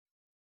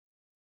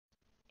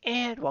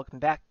And welcome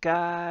back,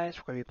 guys.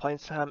 We're going to be playing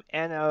some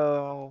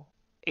Anno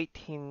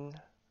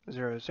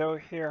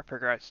 1800 here. I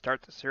figured I'd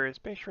start the series.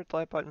 Make sure to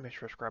like button, make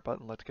sure to subscribe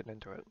button. Let's get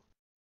into it.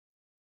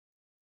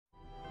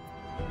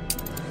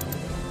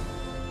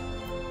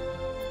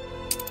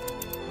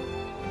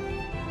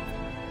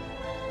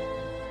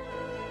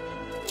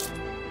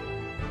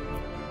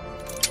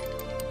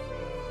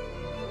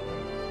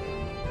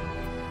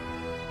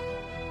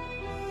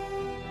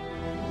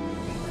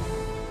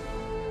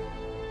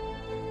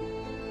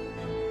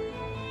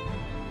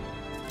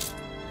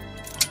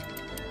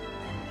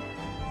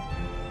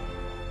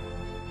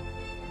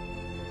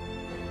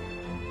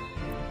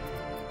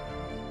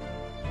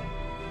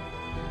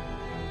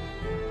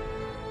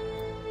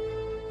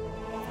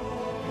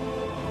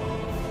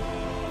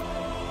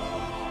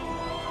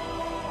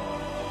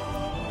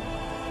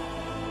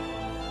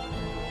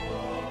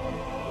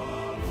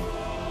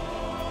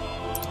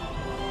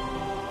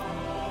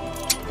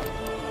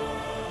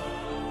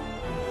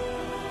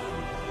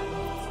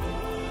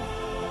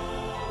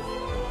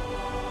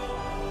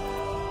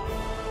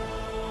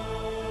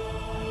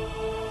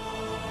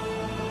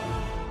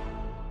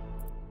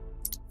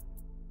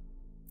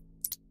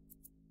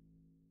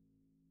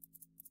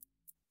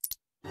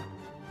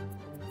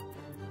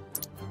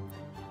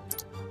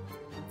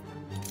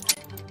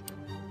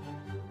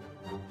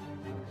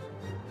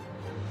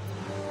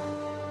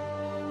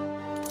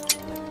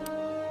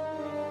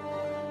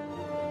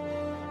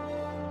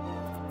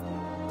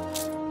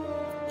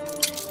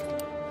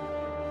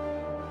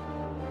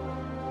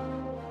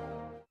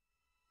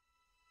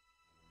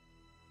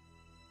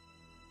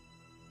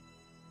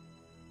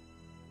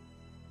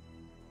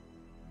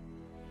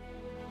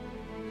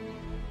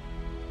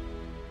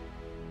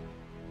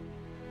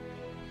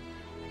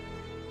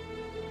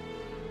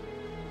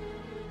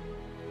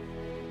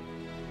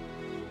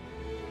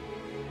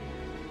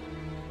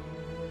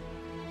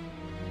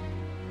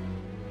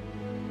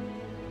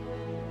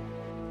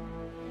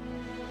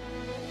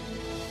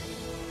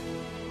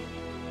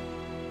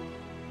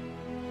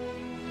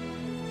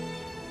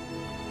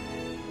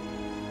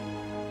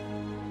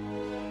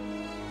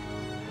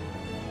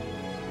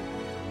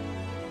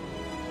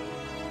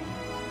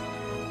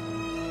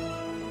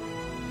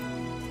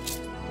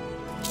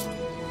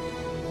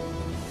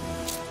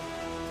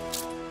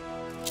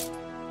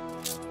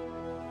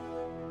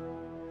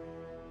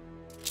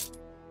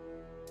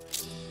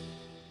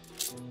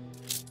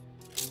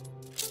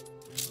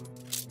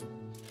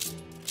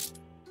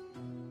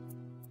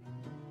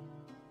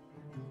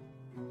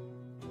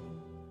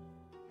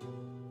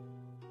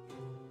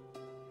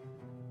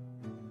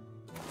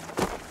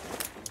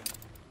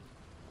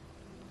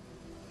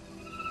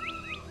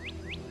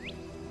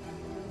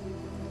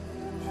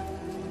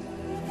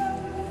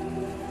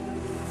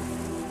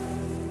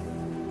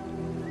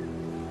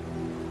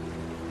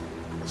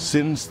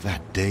 Since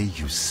that day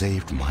you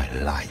saved my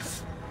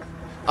life,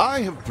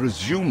 I have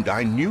presumed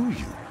I knew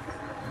you.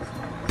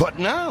 But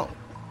now,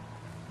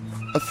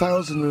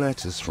 1,000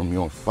 letters from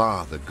your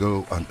father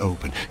go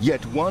unopened,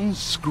 yet one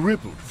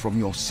scribbled from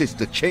your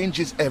sister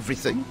changes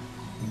everything?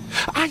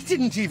 I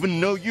didn't even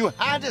know you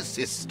had a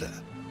sister.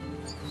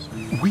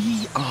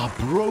 We are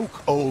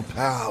broke, old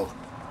pal.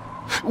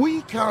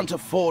 We can't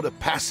afford a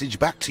passage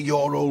back to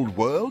your old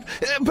world,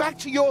 back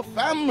to your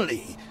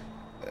family.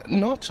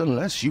 Not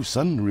unless you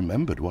suddenly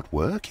remembered what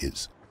work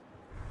is.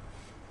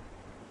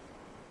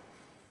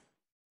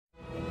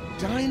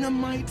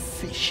 Dynamite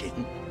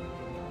fishing?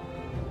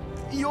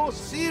 You're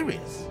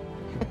serious?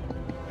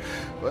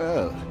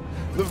 Well,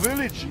 the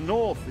village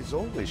north is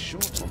always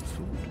short on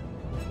food.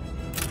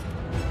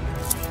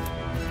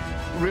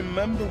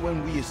 Remember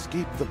when we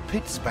escaped the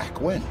pits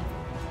back when?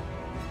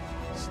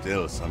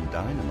 Still some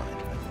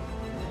dynamite left.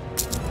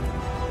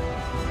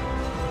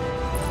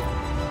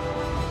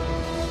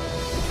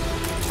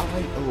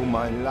 I owe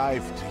my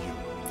life to you.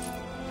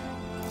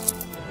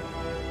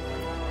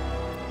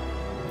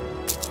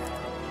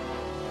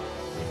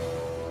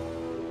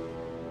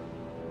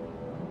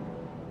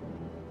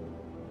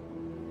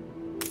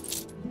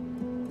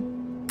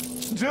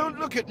 Don't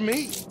look at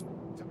me.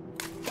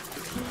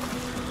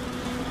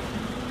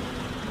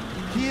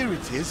 Here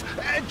it is.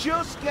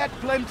 Just get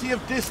plenty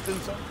of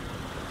distance.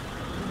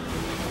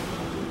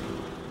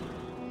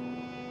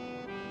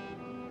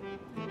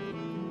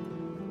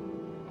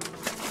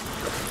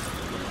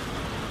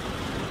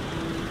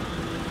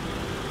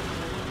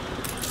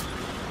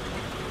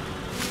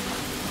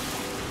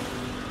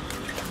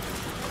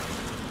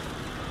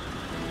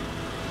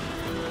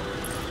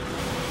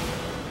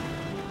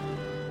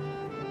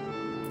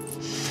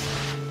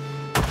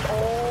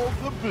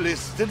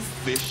 Blistered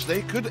fish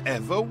they could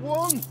ever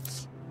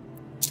want.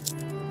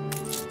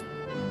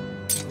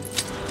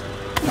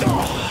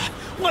 Oh,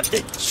 what the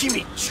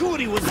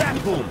chimichurri was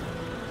that, Boom?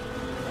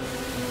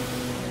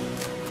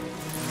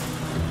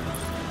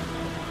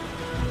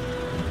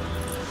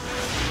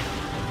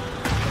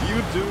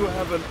 You do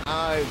have an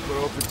eye for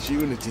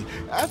opportunity.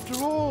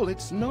 After all,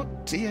 it's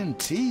not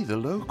TNT the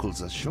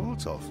locals are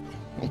short of.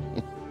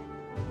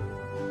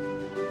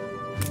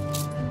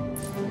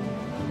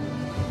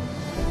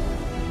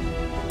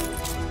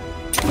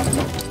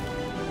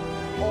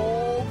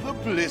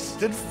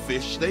 blistered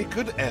fish they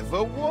could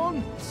ever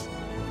want.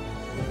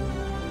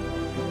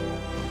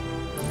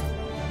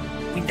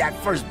 With that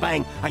first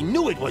bang, I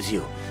knew it was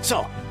you.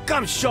 So,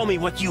 come show me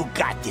what you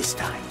got this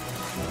time.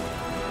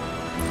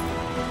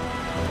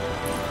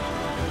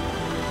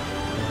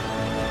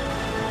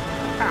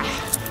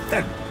 Ah,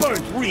 that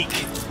burnt reek.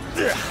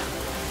 Ugh.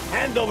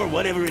 Hand over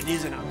whatever it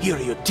is and here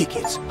are your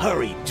tickets.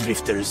 Hurry,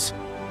 drifters.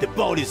 The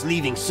boat is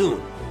leaving soon,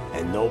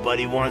 and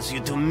nobody wants you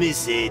to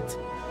miss it.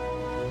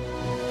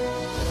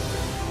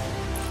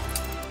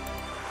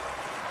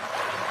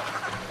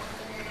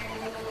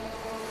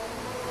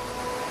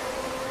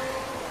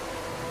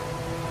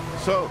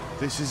 So,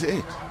 this is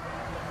it.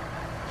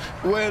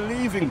 We're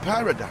leaving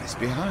paradise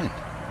behind.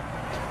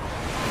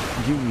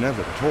 You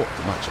never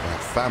talked much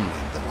about family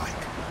and the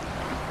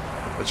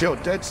like. But you're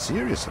dead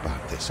serious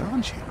about this,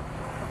 aren't you?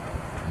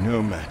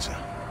 No matter.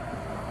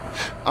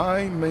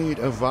 I made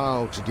a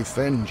vow to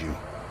defend you.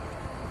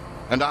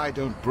 And I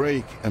don't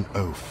break an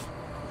oath.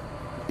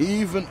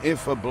 Even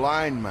if a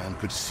blind man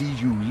could see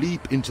you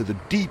leap into the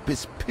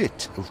deepest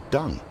pit of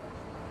dung.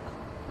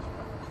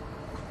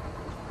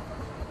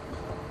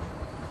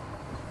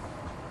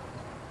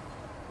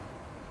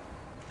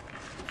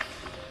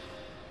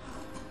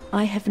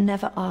 I have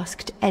never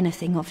asked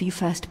anything of you,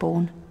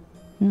 firstborn.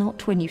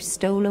 Not when you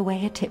stole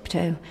away a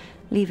tiptoe,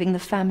 leaving the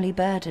family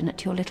burden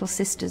at your little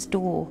sister's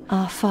door.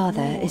 Our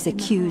father is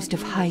accused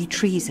of high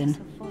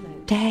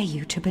treason. Dare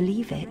you to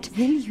believe it?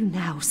 Will you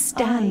now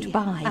stand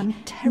by,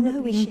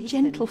 knowing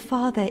gentle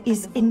father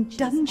is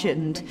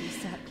indungeoned?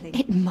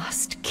 It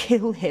must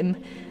kill him.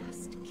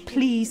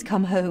 Please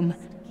come home.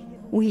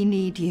 We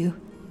need you.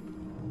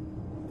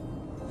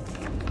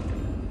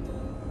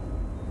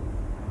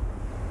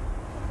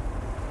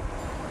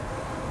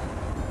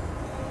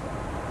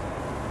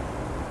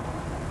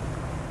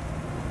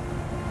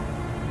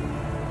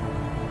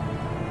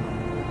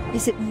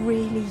 Is it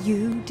really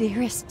you,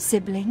 dearest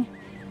sibling?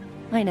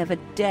 I never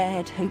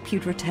dared hope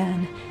you'd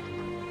return.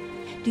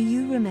 Do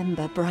you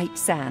remember Bright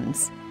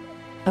Sands?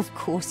 Of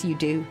course you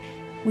do.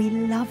 We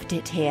loved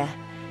it here.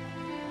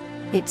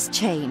 It's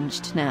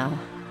changed now.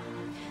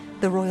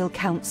 The Royal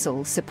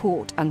Council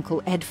support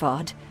Uncle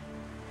Edvard.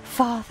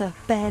 Father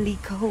barely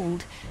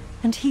cold,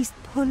 and he's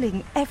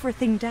pulling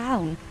everything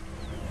down.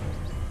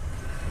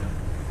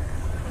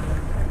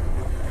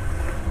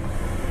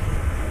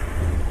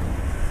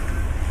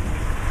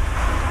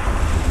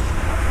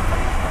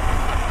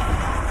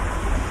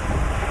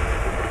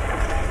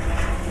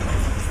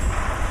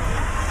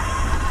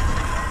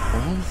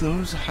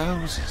 Those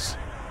houses.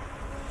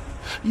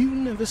 You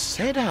never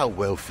said how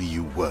wealthy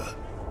you were.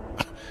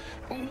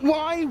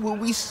 Why were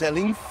we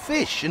selling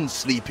fish and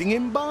sleeping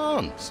in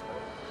barns?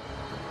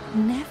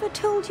 Never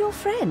told your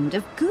friend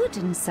of Good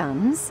and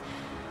Sons?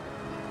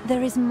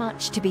 There is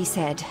much to be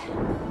said,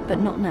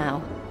 but not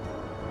now.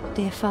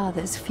 Dear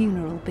father's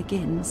funeral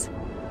begins.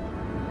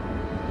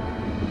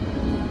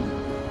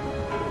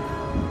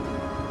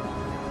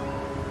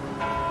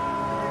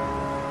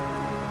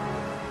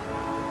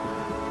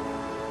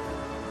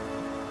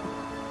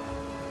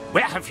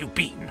 Where have you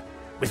been?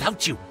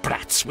 Without you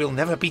brats, we'll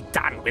never be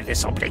done with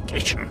this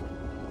obligation.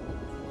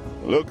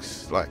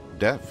 Looks like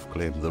Death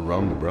claimed the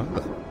wrong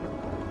brother.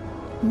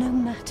 No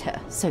matter,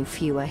 so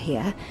few are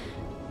here,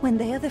 when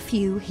they are the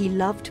few he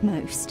loved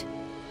most.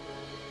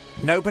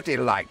 Nobody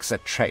likes a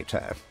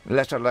traitor,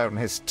 let alone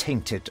his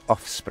tainted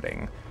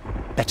offspring.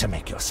 Better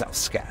make yourself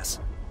scarce.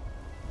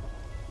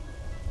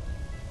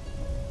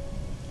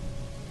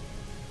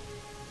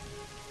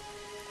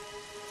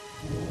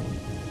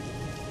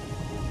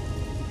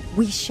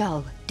 We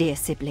shall, dear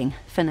sibling,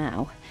 for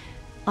now.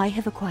 I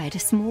have acquired a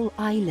small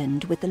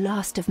island with the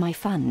last of my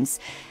funds,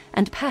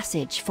 and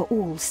passage for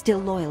all still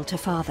loyal to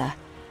father.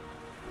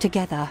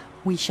 Together,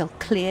 we shall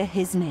clear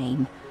his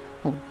name,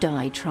 or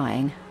die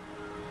trying.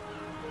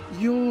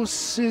 Your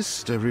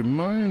sister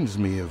reminds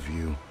me of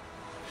you.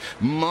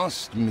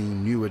 Must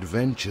mean new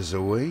adventures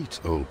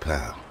await, old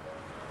pal.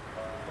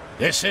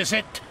 This is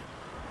it.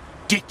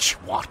 Ditch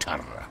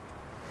water.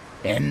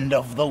 End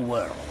of the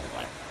world.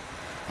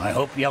 I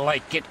hope you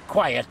like it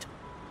quiet.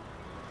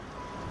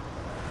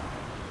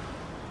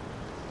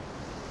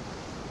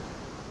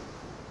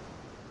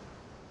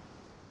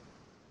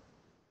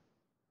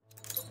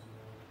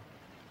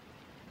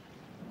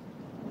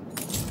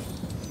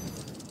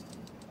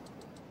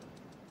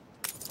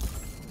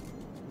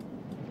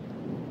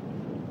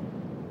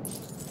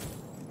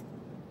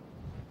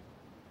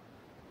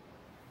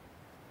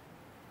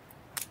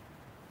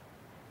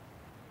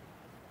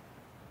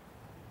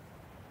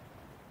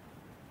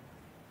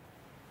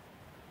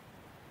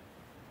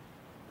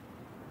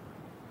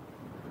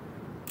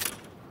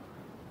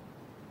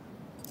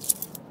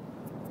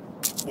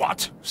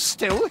 What?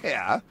 Still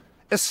here?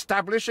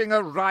 Establishing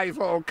a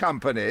rival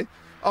company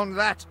on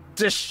that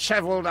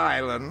disheveled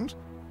island?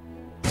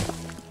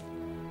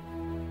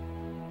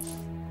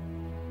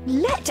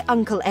 Let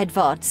Uncle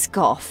Edvard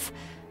scoff.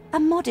 A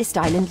modest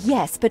island,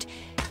 yes, but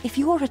if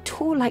you're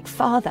at all like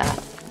father,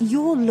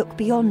 you'll look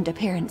beyond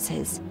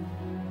appearances.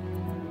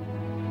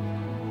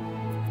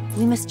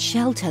 We must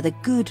shelter the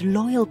good,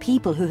 loyal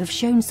people who have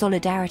shown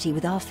solidarity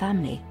with our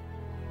family.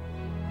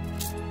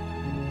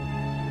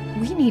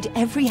 We need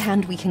every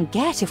hand we can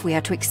get if we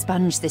are to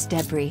expunge this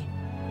debris.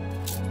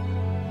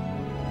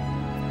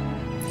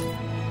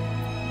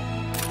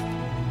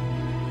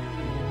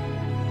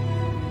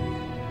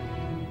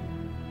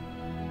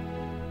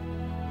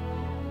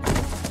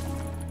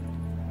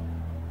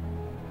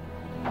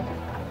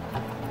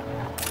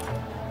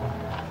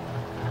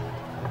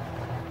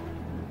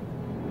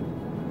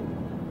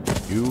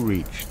 You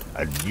reached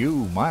a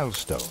new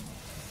milestone.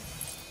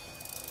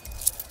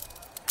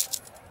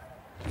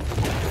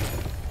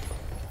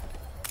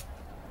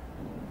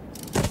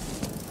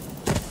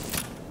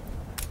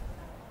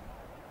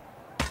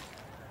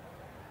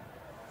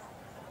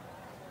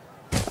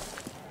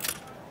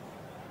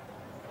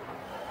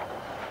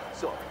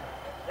 So,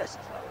 let's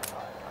try.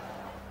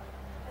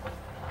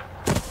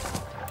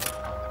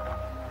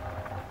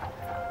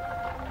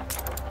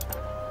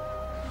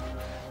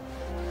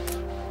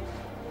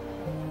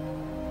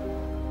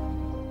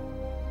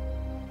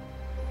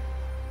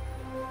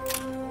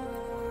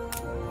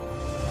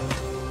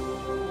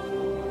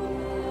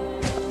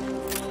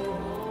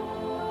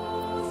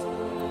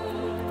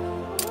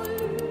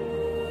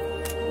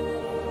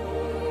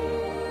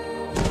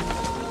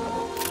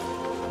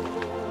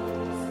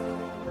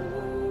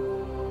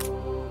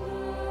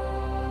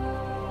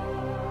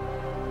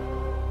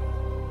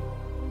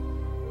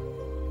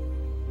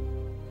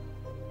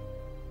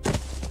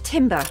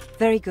 Timber,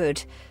 very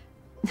good.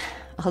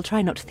 I'll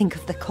try not to think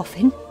of the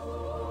coffin.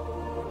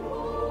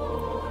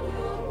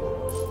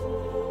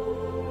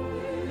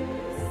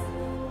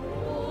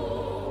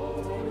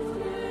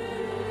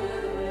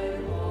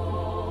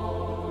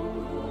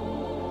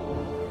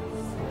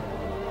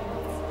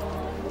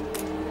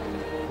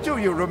 Do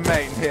you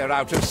remain here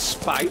out of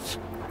spite?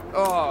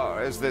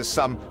 Or is this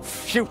some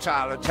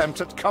futile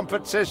attempt at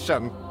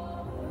competition?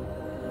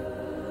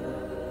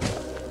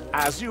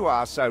 As you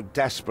are so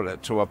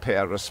desperate to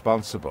appear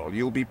responsible,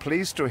 you'll be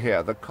pleased to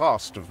hear the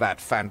cost of that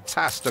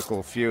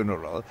fantastical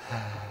funeral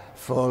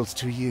falls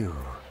to you.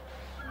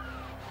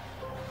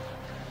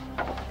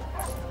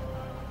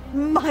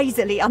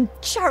 Miserly,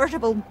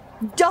 uncharitable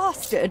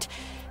dastard!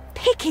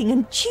 Picking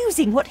and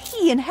choosing what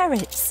he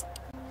inherits.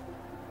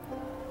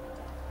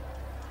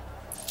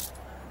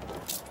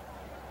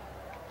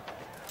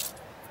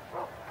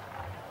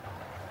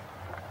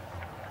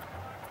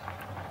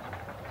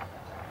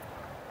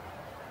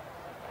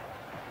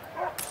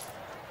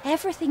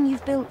 Everything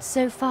you've built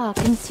so far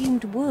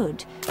consumed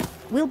wood.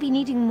 We'll be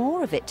needing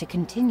more of it to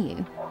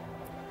continue.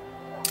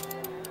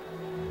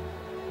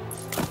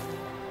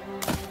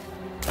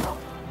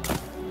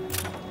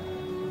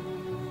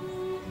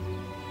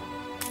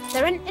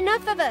 There aren't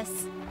enough of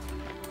us.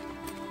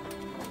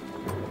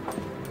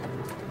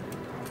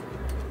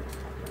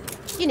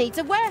 You need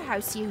a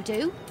warehouse, you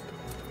do.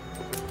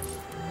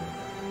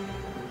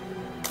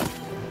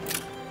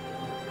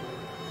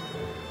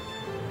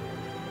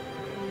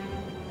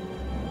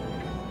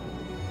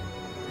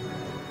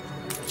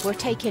 We're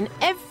taking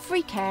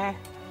every care.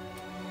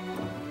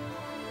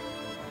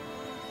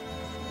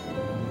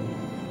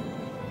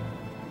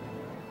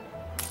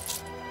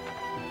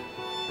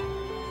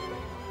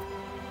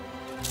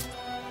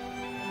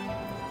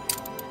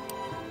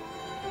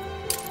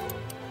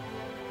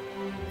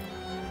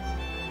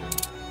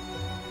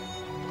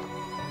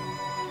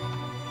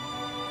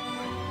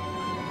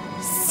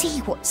 See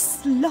what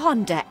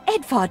slander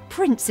Edvard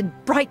prints in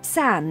bright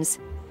sands.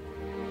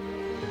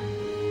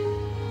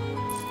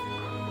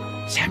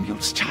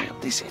 Samuel's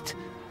child, is it?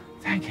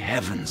 Thank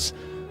heavens.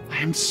 I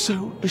am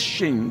so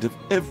ashamed of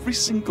every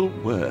single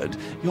word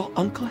your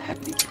uncle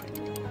had me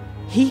print.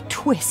 He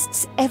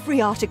twists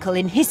every article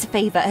in his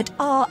favour at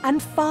our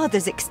and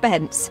father's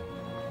expense.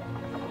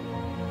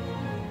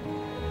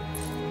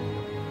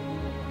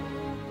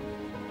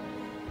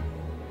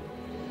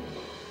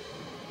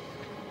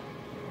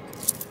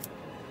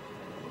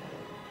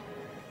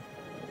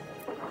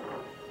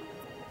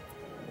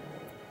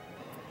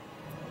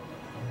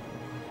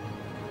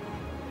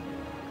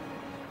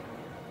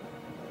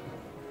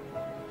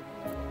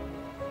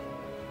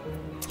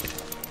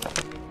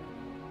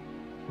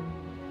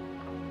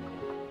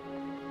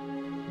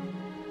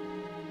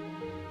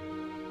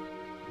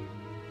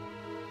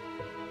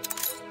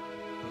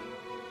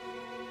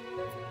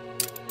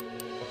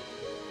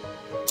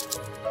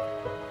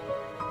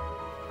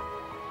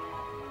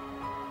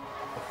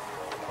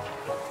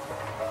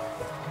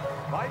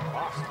 My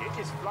basket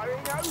is flowing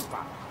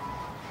over.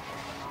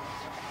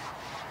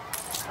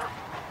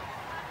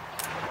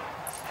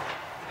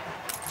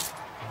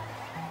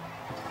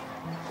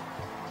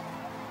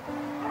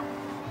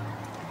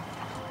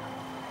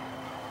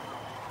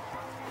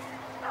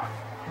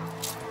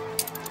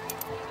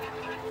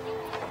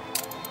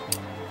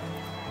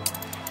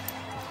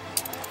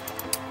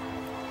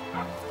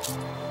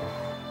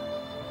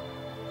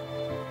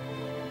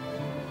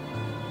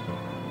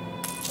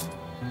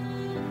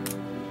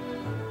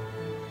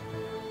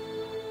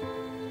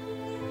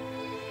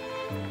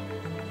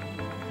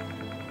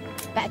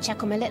 Better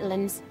check on my little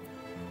uns.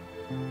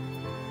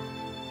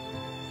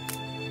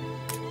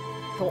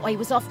 Thought I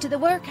was off to the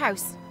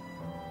workhouse.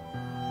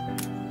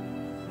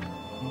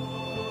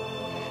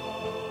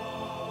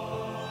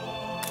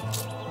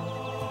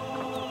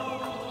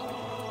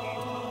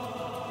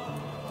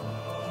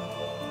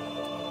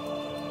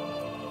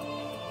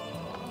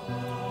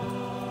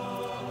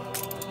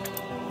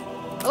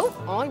 Oh,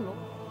 I'm...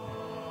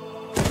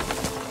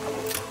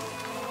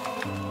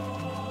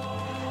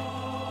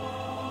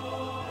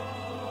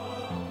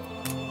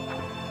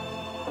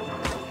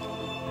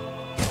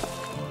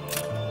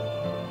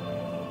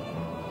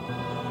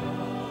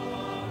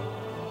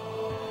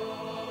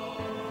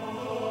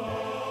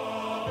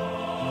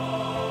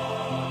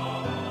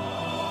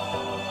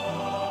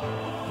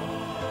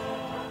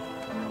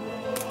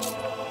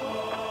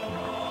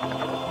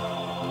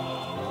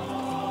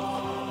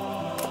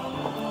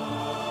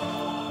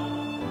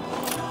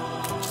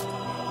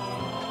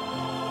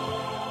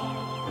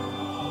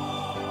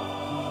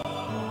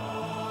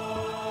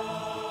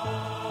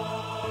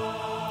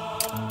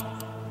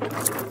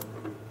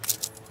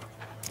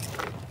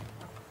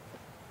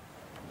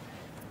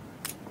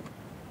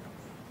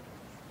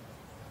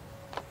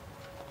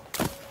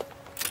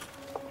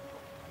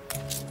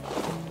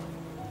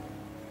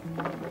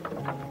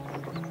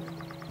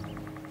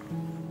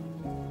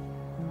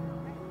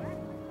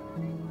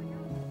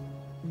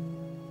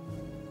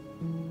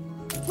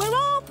 We're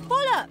all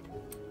full up!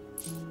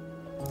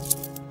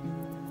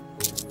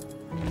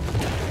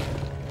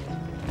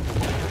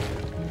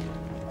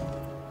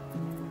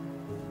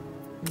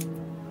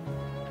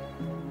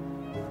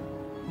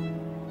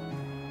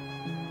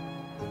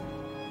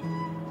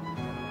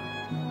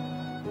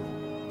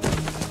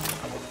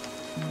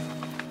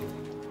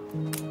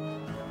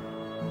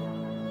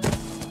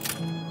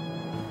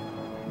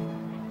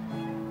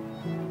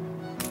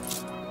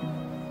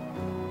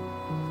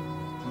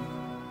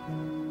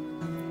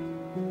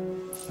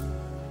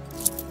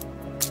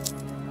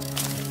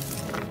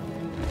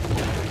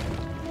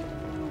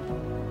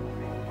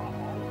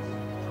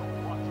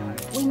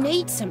 We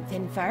need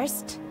something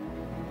first.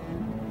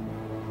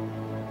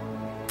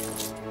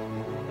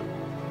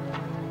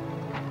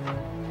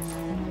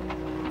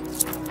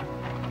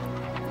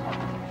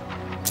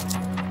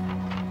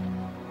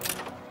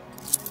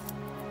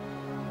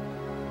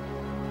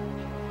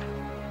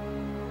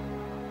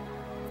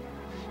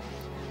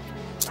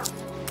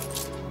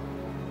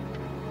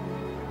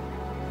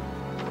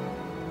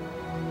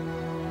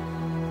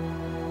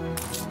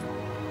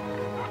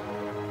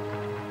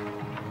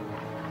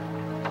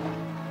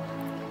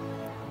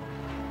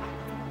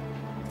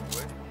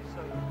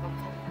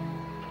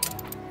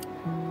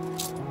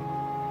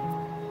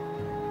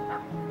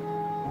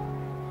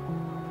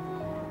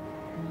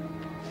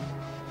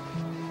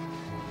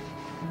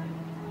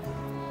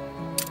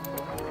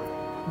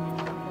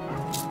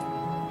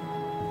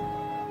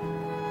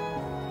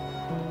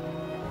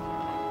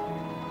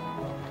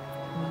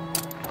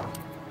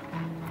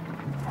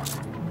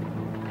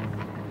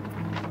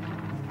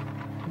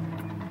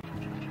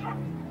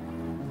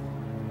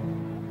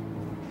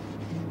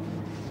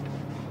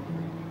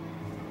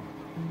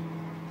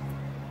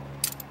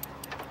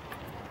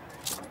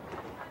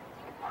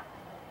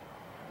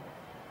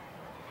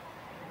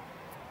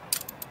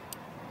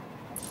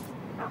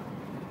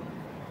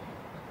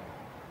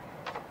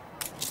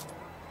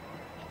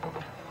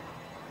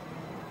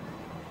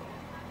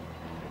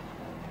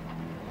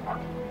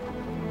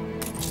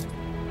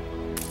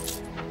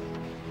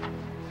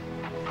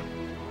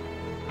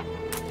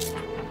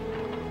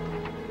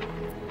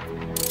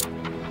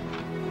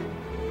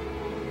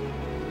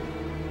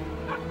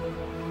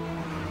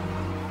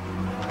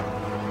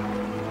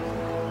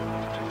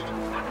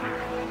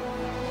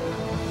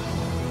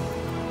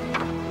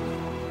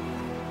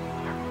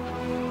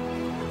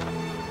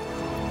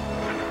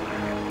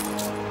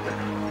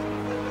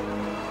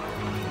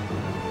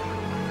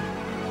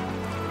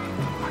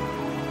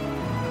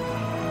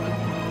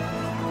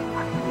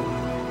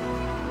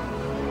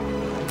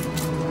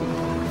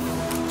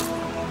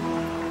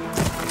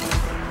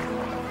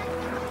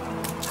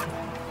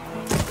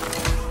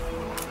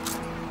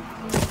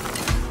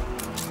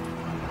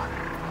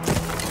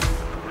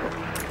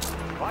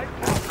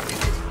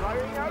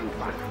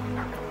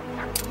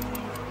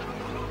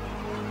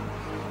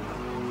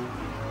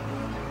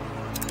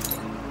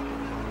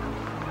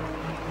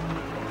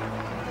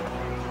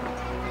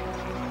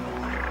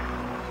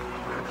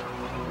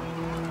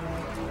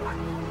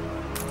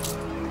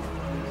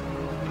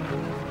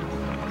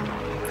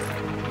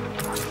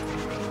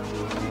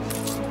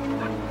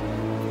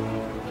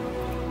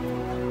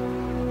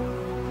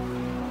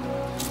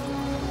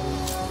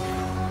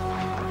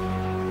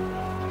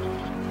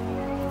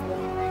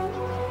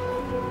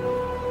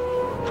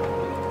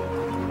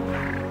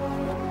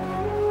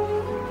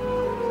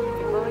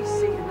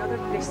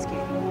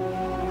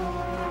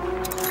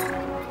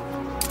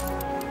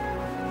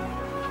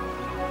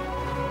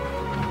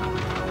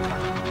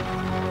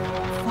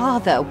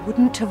 Father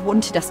wouldn't have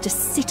wanted us to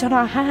sit on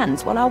our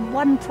hands while our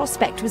one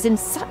prospect was in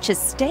such a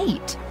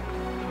state.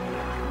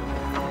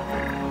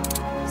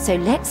 So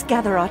let's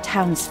gather our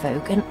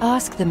townsfolk and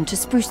ask them to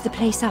spruce the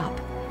place up.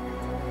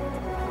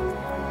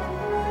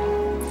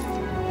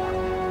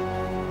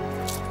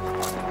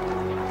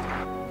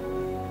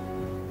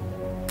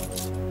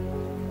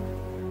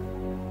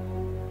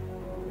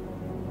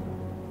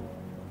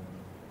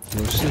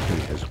 Your city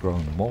has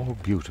grown more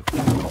beautiful.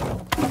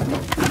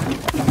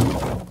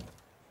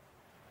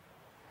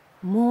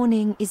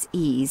 Mourning is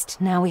eased.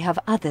 Now we have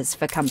others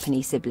for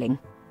company, sibling.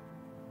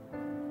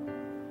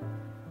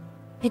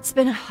 It's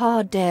been a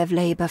hard day of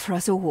labor for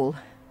us all.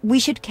 We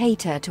should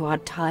cater to our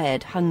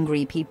tired,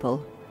 hungry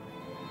people.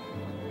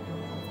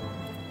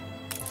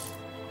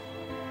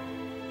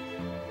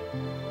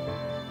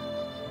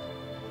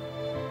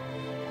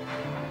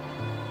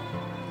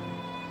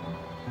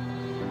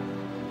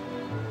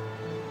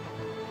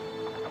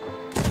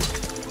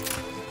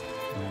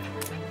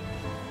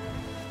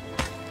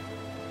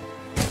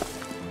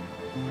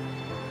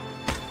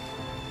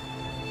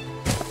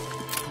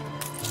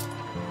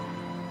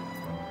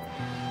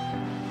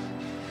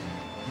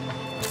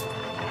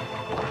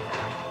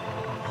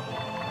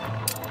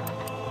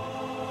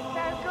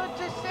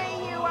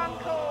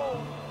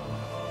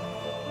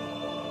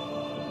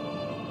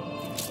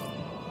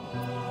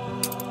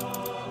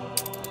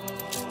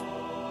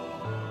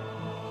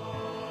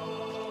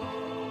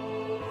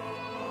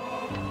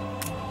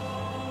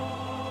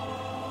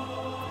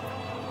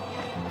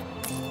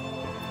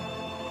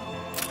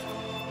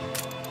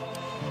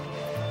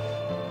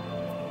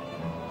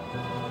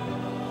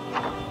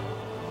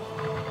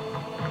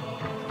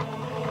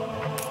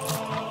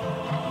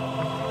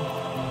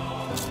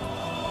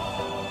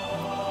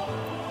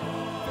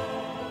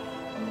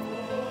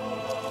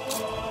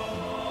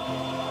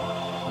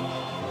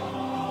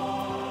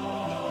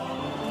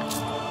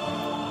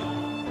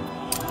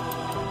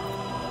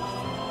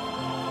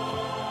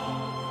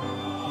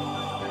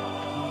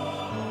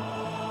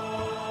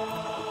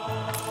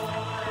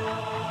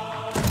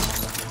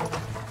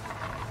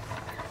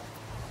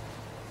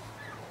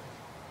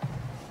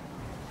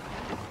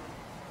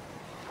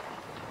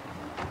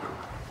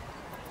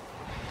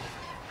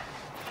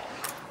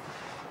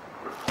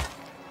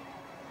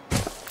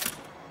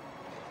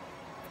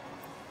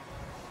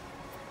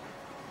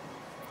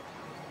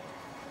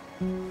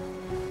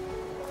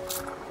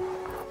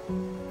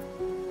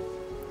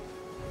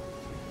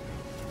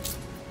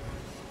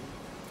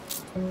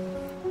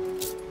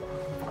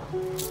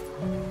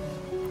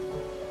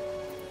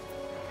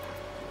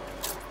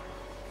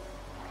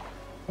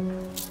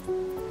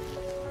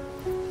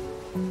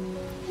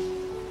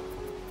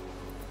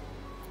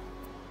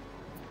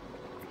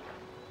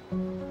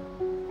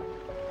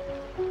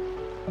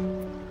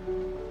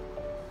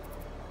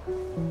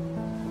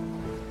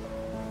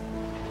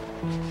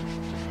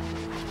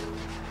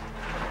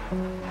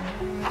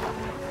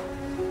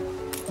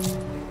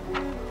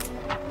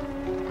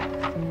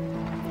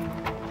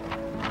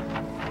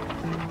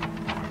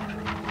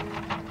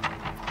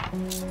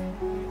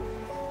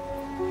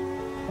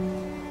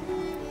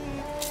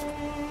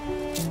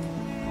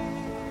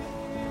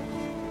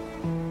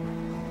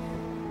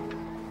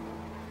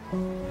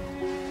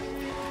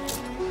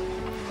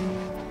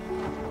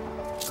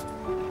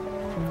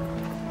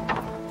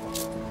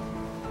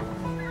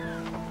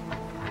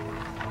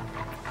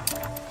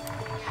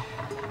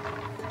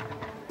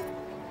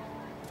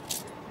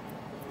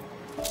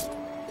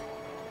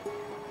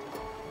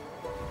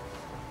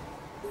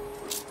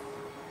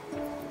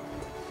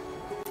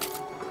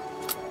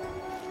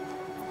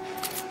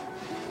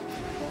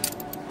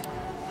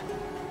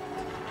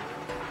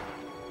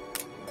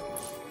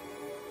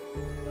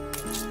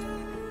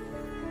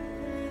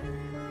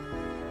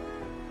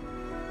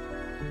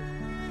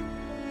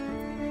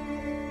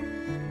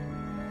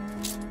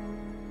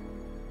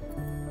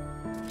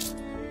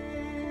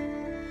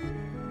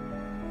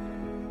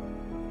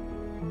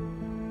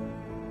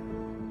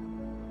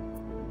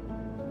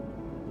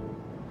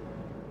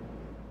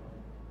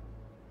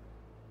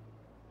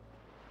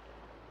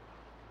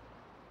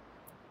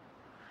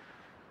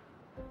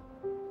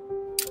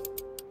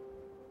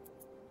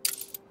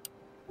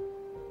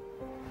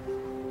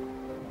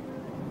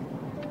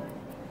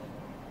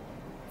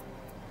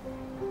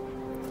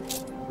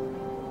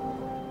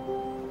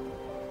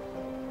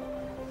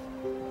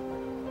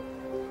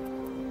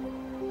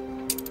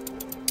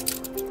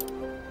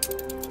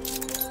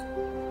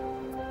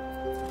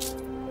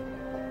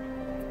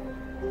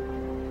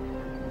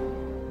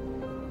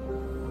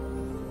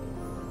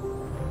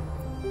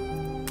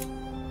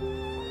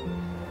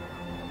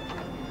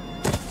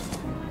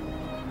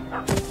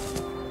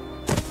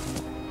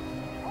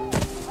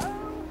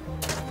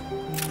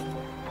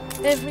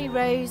 Every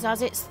rose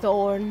has its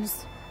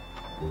thorns.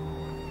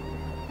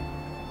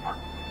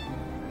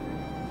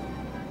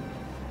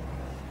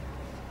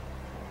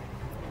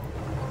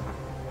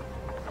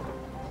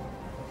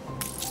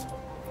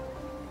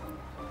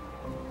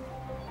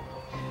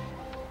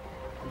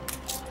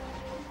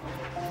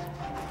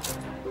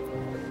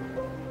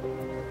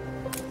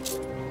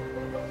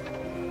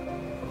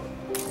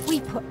 We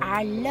put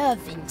our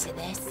love into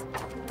this.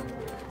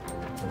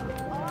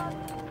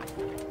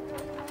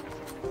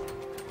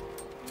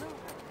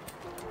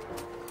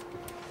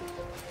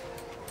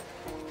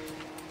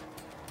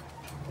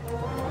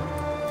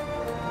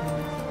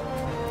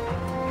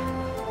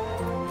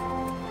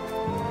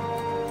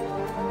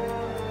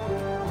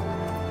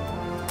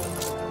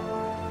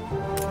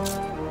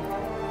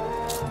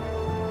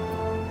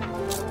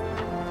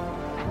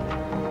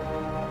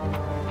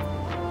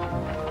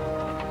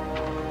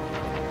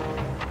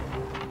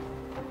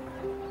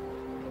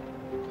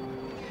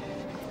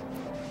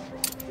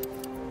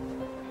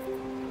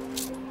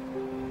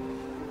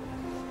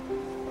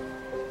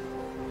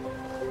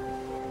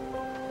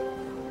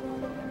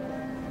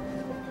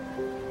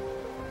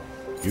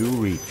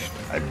 reached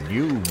a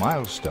new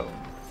milestone.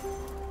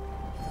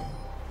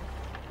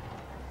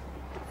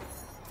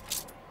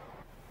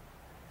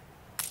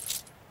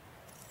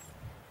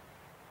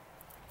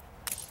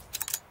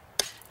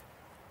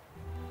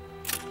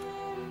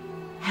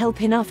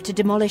 Help enough to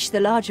demolish the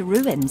larger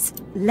ruins.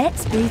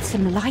 Let's breathe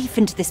some life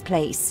into this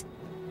place.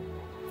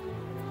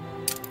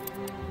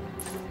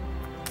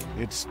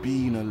 It's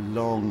been a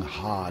long,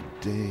 hard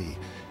day.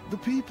 The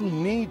people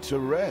need to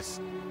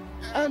rest.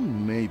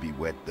 And maybe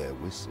wet their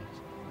whistles.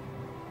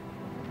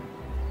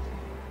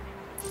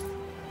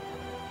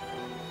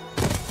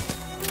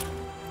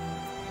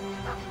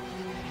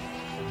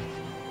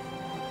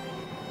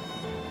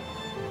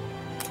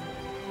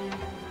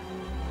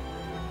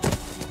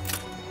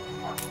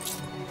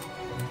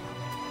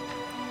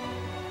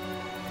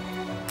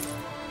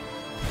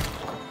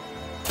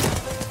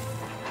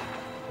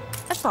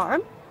 A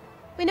farm?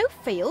 With no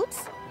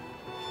fields?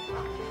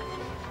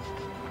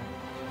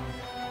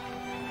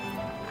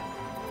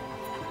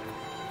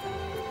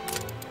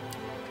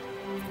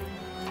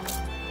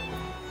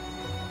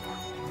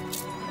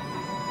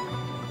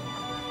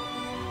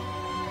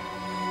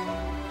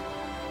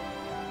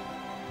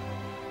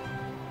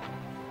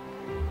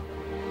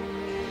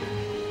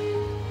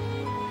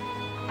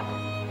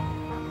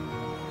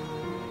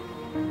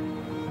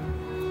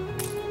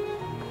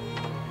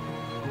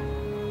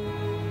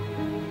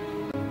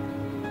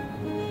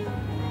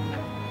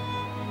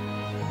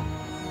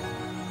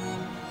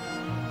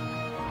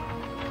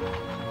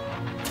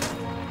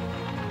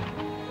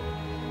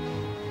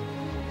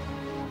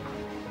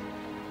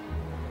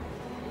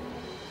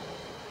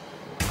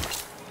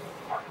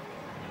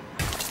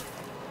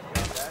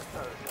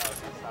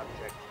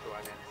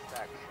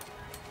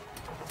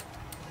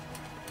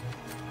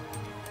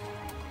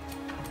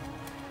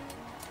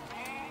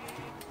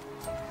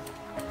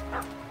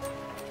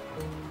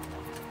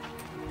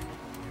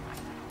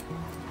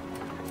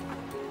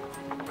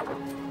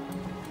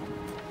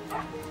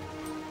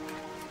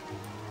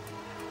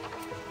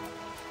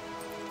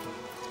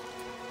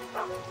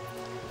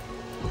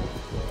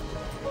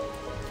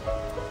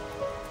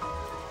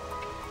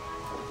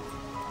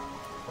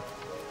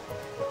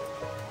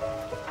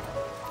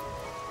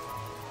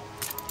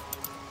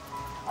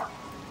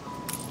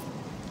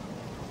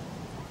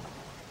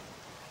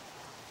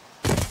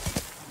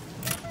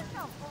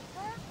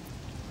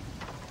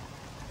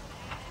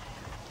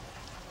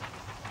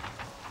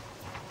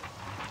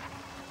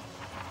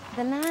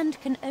 The land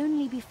can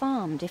only be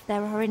farmed if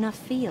there are enough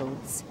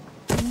fields.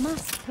 We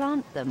must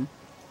plant them.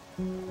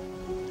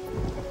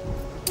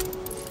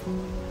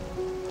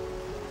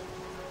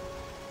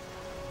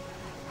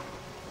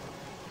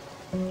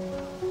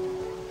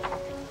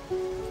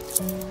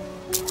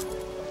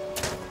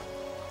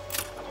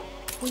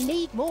 We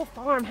need more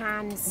farm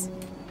hands.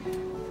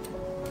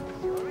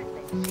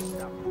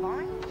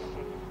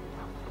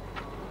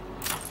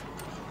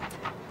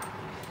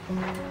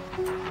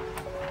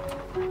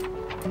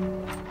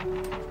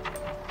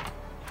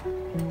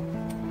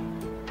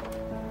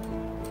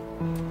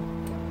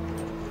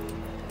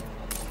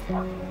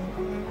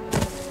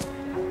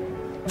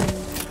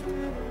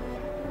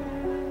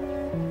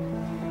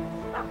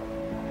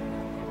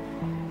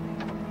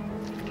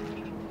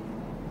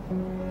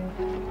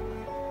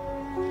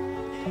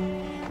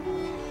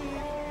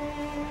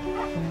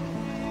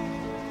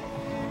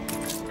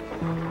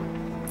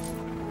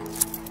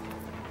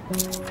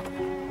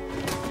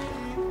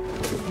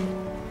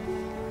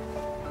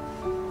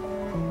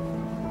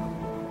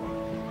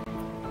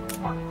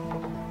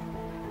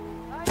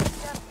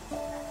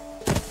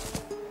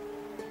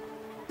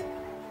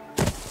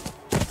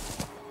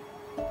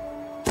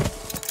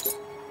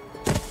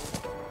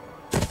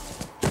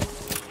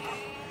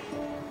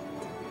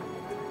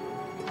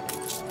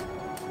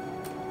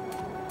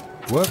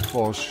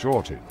 Workforce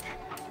shortage.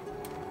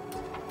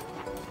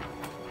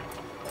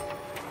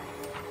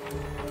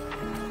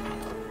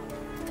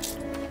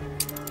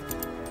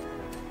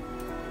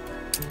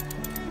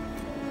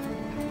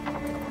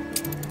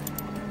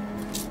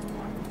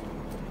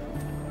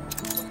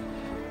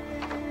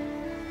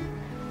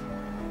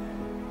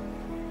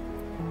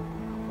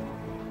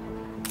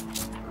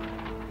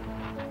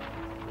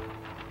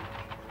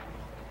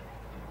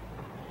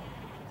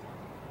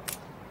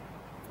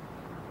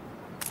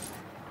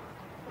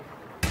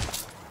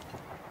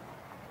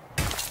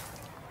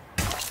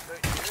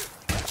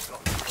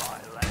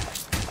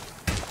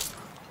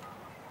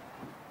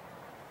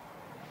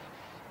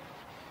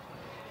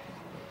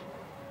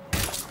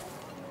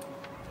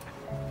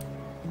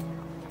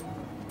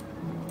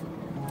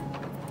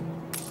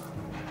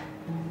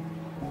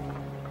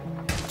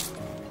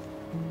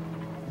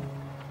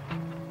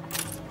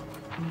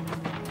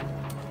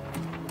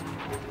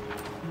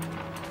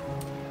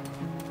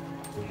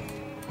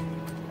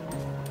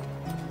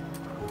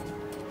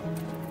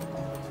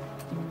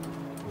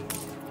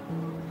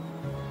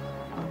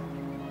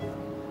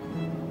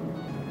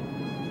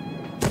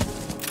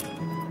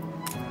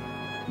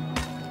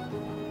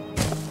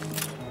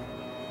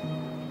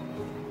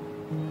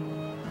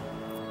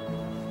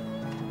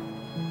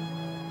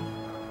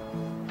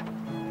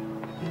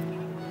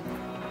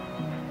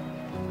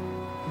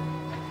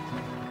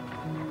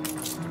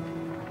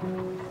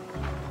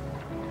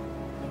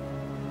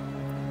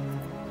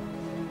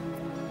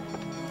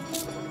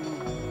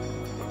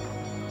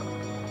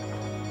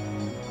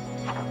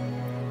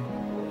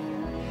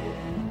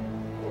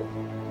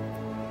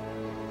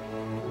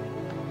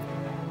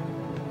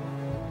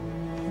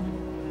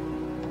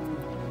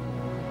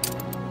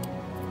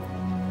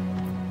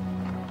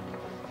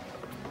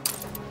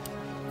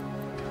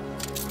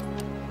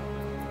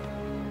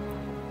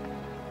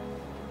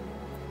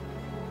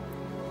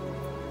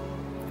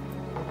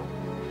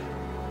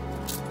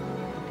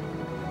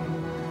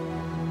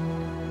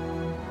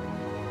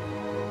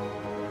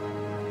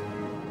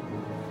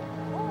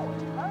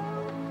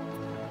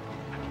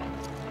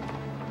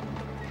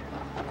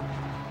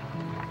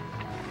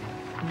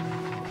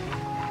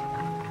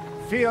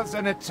 Feels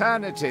an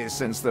eternity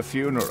since the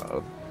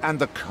funeral. And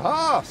the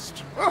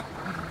cost! Oh,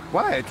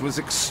 why, it was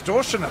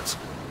extortionate.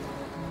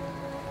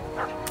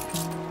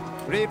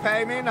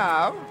 Repay me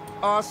now,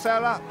 or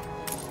sell up.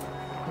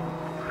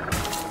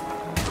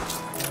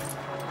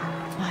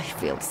 I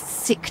feel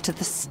sick to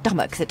the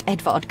stomach that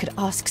Edvard could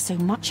ask so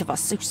much of us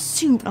so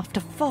soon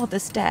after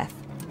Father's death.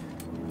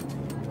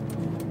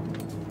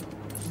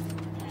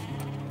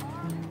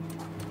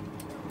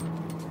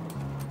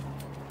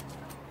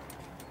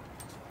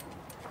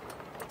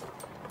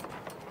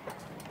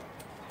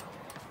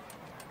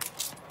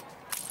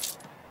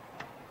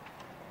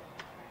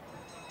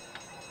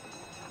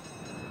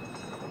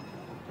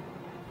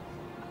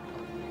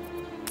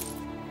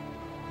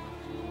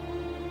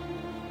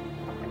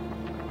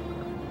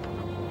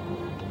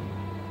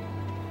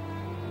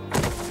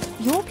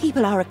 Your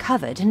people are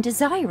recovered and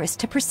desirous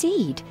to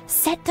proceed.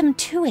 Set them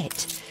to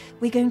it.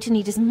 We're going to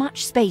need as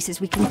much space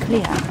as we can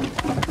clear.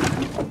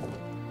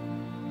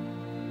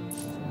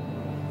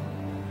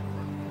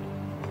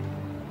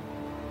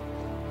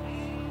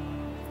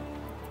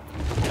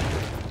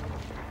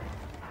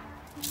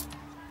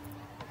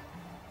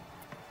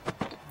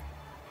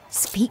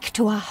 Speak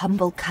to our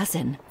humble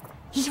cousin.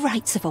 He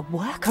writes of a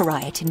worker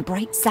riot in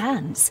Bright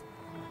Sands.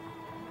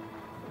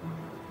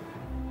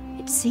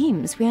 It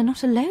seems we are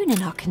not alone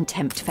in our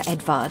contempt for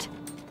Edvard.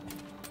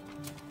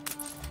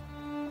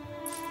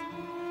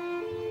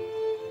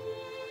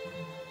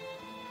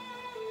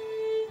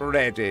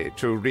 Ready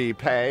to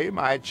repay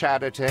my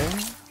charity?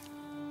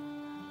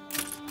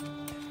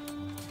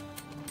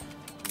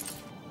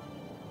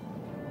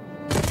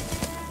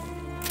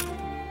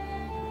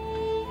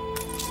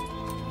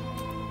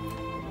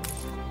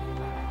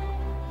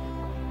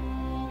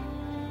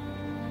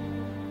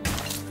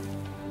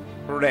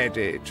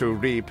 Ready to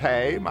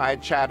repay my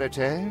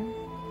charity?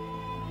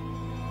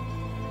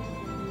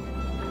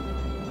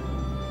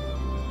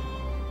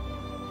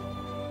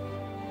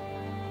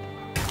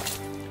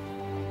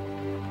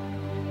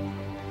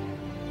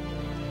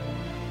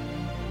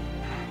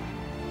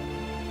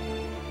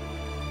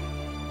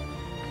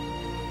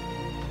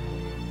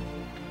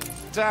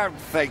 Don't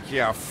think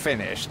you're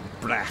finished,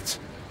 brat.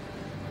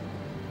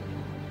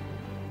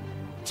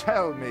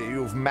 Tell me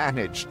you've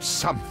managed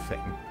something.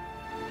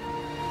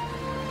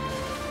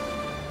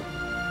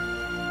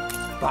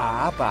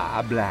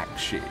 Baba, black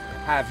sheep,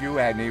 have you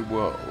any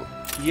wool?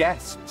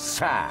 Yes,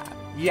 sir.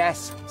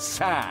 Yes,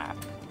 sir.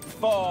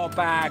 4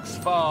 bags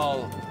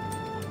full.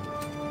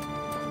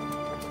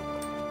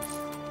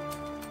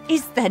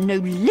 Is there no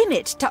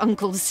limit to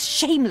Uncle's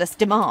shameless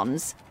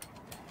demands?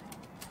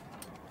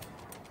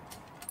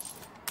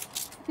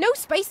 No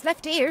space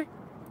left here.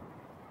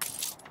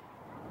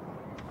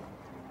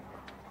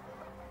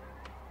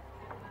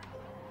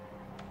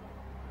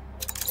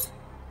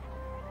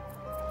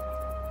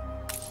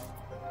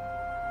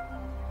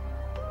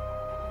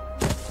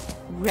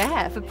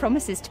 Rare for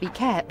promises to be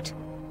kept.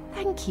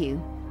 Thank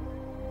you.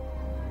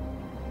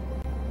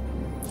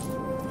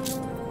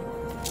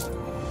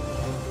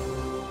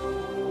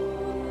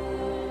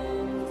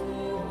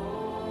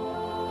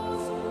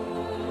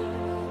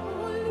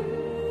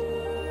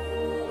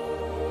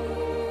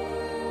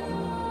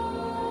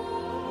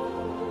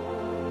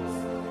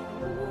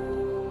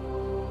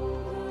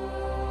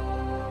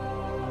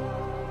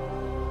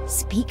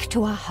 Speak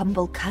to our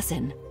humble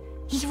cousin.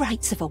 He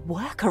writes of a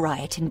worker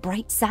riot in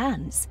Bright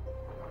Sands.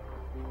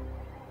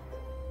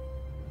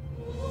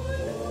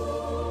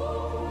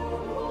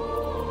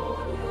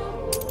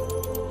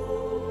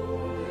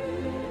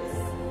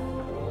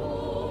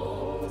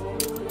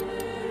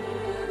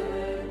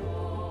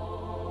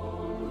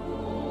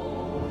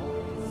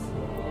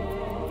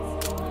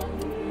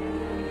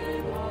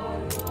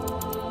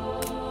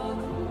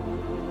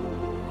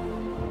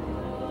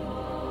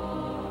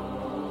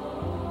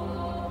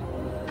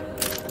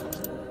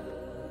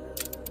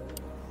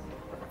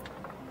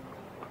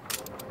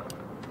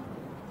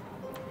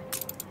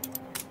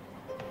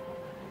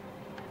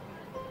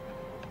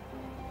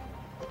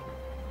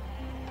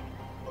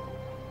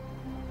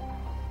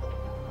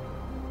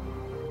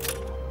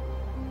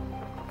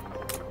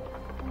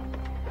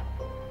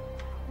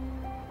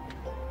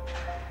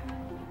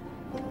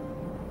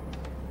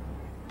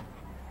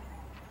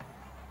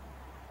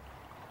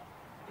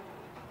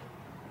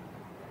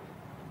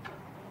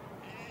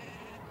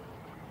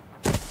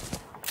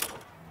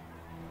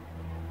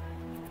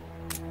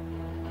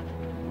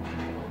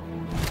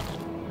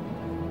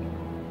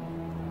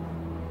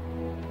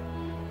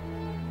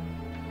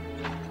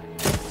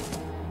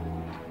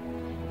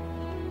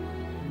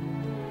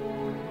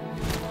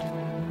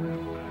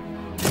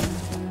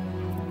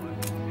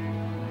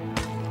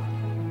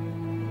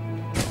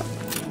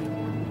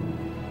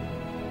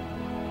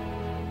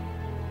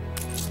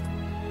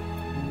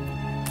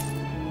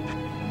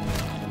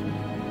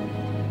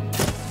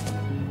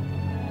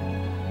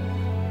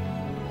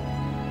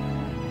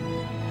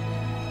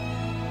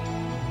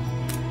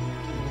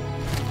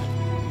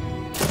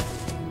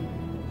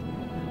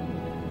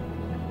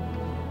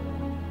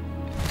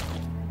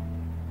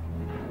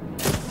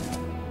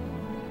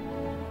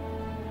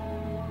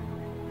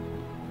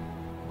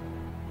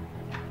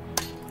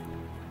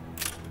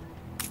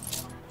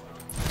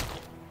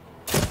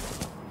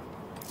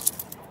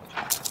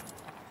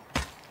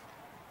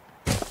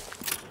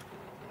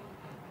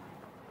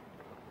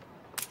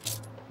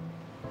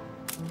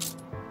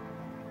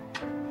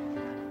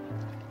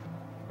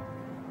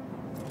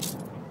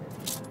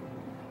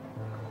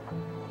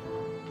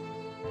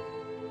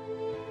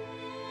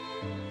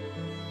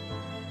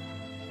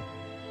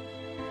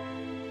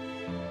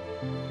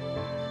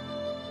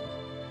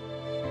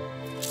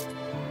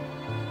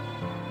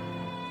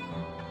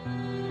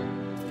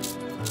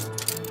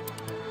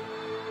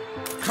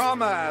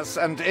 commerce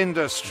and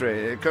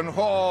industry can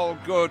haul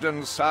good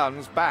and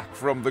sons back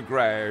from the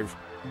grave.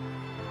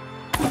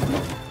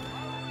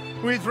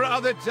 We'd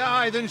rather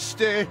die than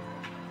stay.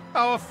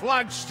 Our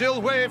flags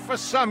still wave for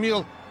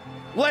Samuel.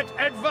 Let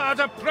Edvard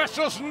oppress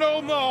us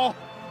no more!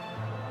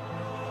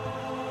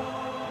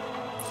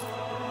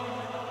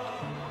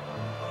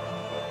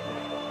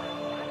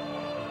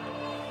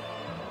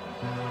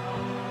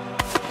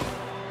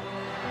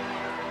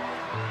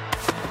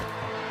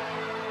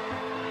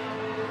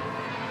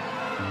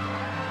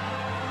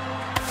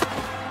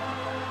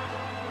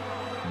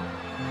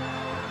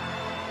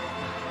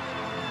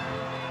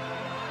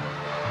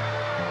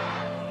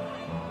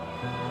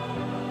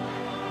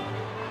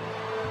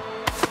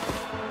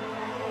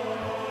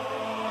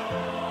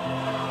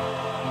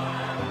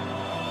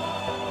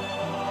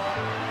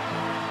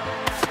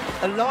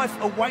 A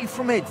life away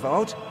from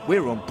Edvard?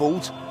 We're on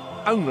board.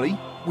 Only,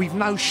 we've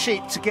no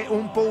ship to get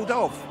on board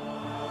of.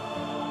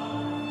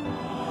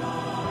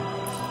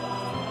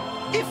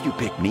 If you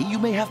pick me, you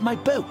may have my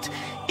boat.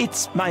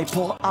 It's my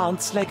poor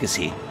aunt's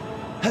legacy.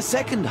 Her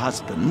second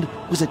husband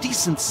was a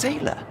decent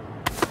sailor.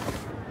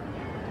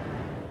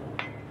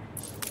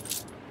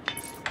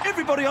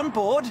 Everybody on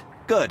board?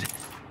 Good.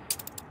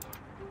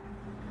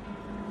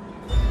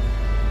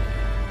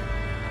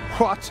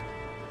 What?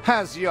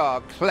 Has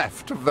your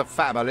cleft of the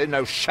family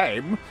no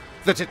shame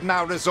that it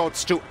now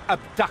resorts to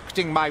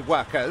abducting my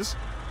workers?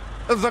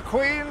 The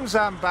Queen's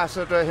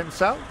ambassador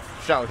himself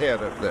shall hear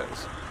of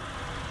this.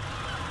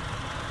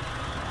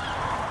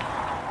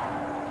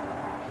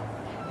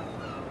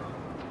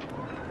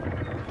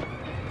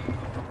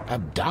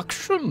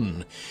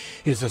 Abduction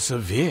is a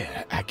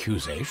severe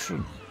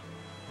accusation.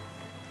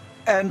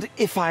 And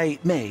if I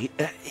may,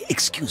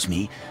 excuse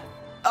me,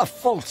 a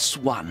false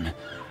one.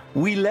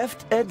 We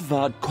left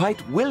Edvard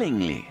quite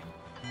willingly.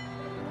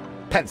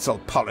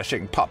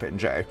 Pencil-polishing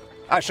popinjay.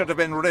 I should have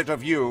been rid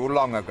of you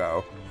long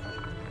ago.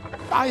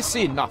 I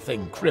see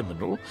nothing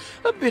criminal.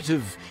 A bit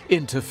of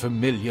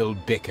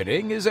interfamilial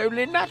bickering is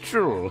only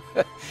natural,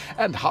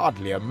 and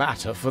hardly a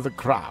matter for the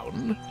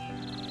crown.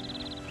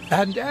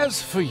 And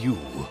as for you,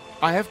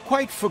 I have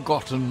quite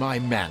forgotten my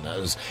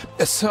manners.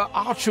 Sir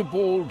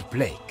Archibald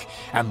Blake,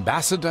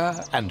 ambassador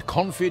and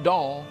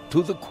confidant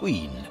to the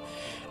Queen.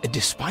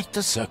 Despite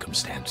the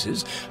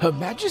circumstances, Her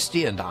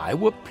Majesty and I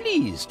were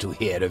pleased to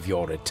hear of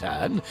your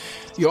return.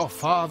 Your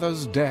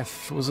father's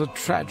death was a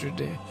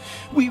tragedy.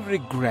 We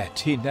regret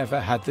he never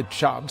had the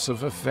chance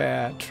of a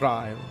fair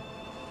trial.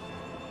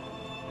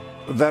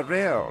 The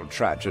real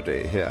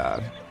tragedy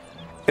here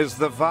is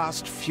the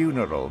vast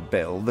funeral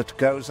bill that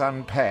goes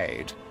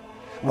unpaid,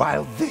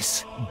 while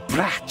this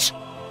brat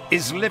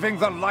is living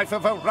the life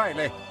of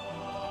O'Reilly.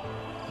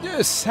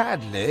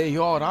 Sadly,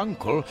 your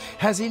uncle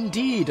has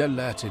indeed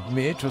alerted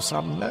me to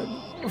some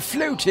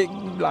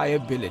floating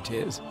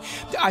liabilities.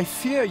 I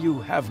fear you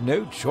have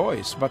no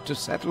choice but to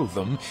settle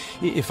them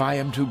if I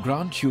am to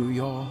grant you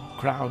your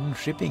crown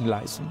shipping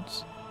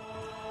license.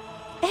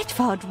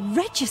 Edvard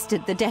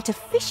registered the debt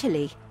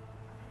officially.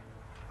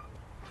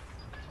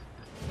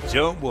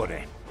 Don't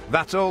worry.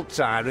 That old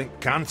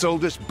tyrant can't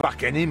hold us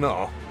back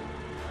anymore.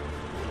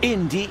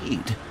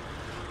 Indeed.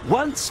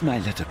 Once my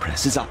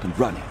letterpress is up and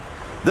running,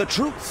 the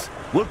truth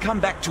will come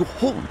back to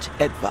haunt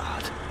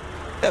Edvard.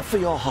 For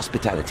your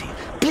hospitality,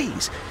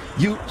 please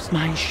use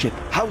my ship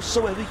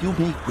howsoever you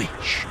may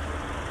wish.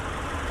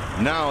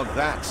 Now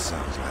that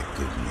sounds like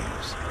good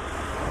news.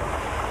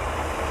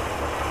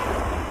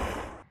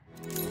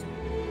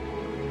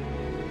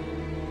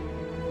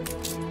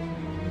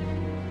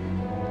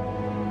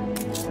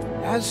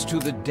 As to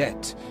the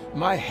debt,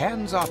 my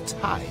hands are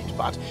tied,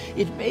 but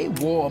it may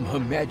warm Her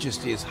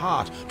Majesty's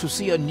heart to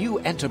see a new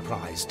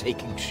enterprise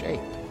taking shape.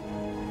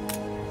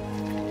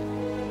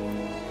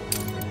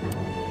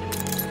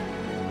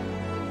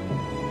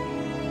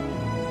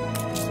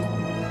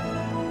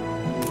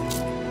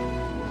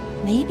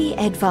 Maybe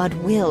Edvard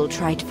will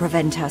try to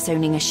prevent us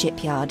owning a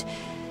shipyard,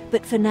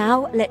 but for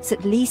now, let's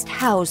at least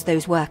house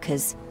those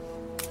workers.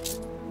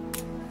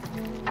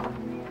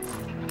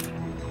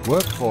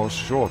 Workforce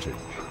shortage.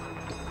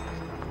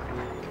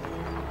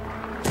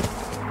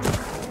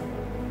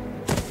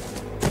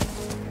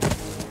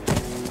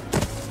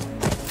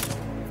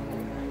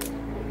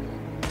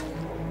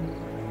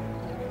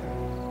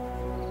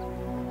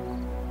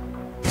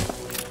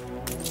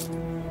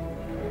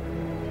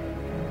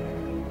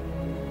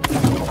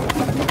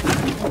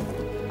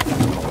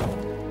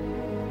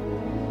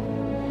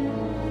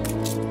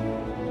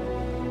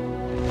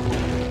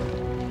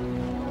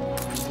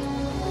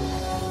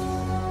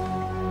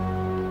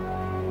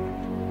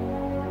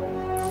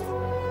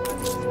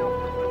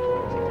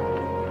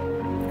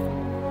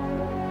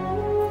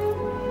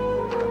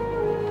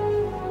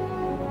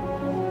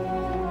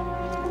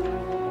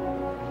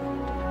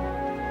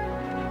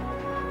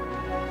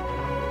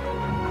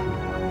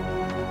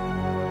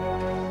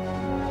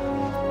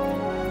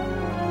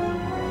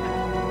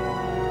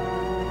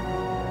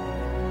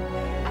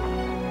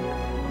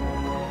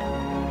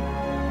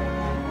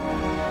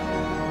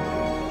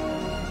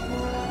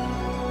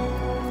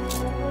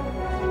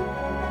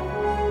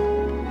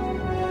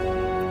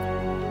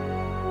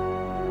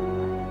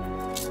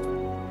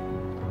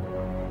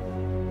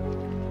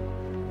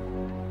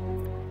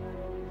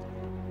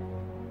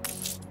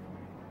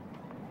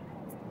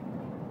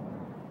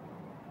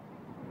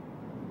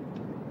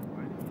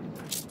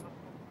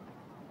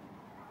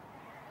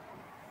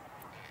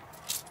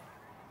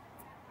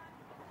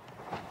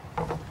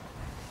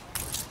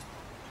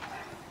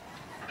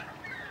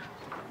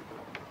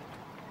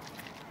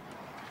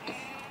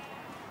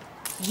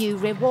 you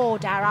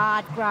reward our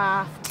hard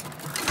graft.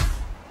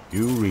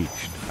 You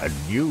reached a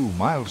new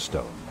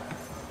milestone.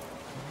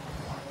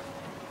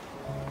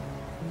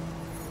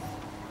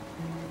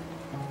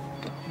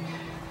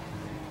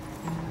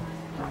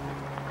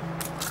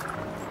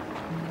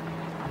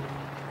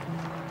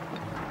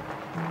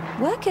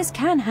 Workers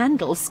can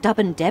handle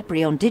stubborn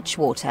debris on ditch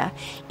water.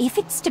 If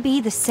it's to be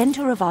the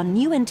center of our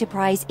new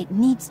enterprise, it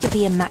needs to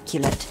be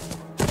immaculate.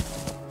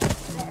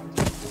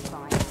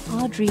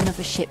 Our dream of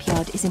a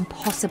shipyard is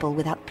impossible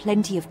without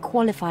plenty of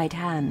qualified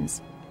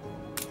hands.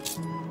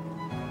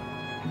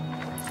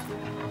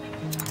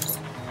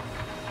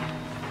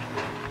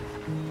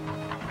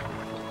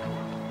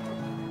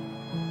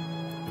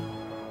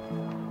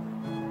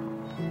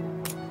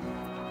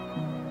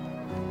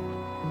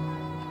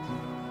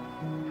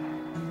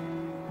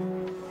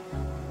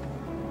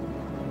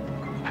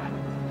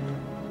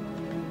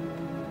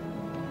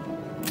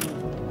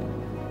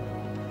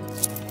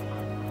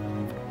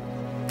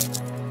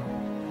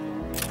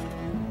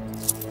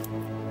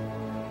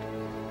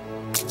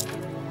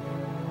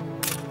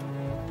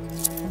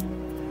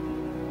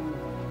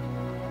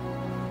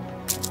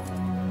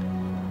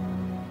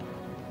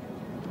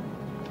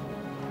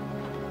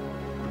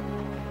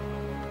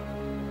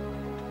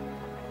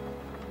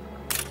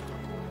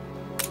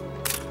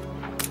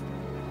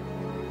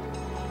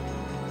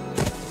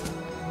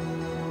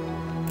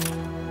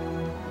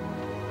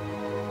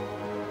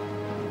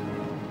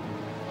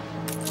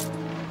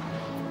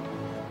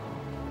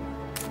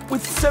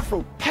 With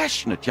several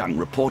passionate young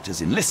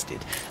reporters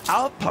enlisted,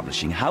 our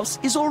publishing house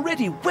is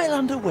already well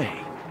underway.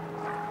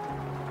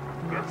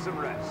 Get some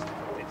rest.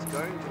 It's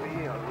going to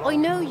be a long... I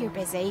know you're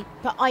busy,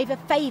 but I've a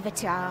favour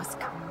to ask.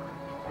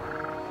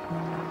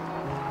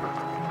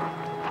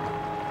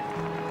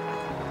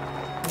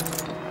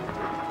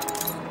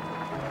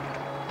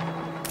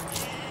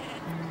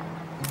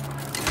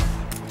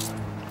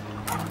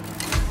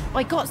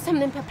 I got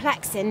something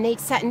perplexing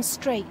needs setting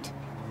straight.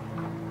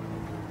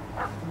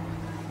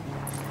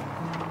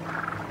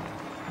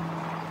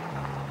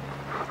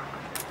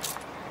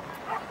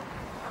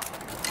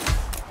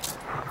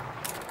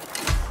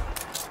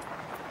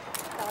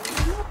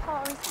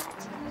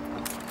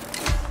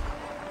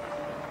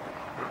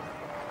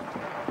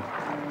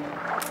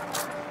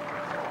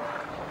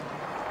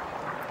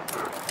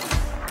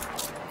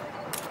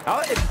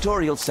 Our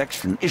editorial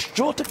section is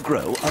sure to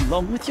grow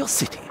along with your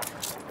city.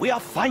 We are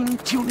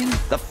fine-tuning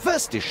the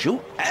first issue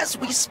as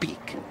we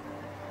speak.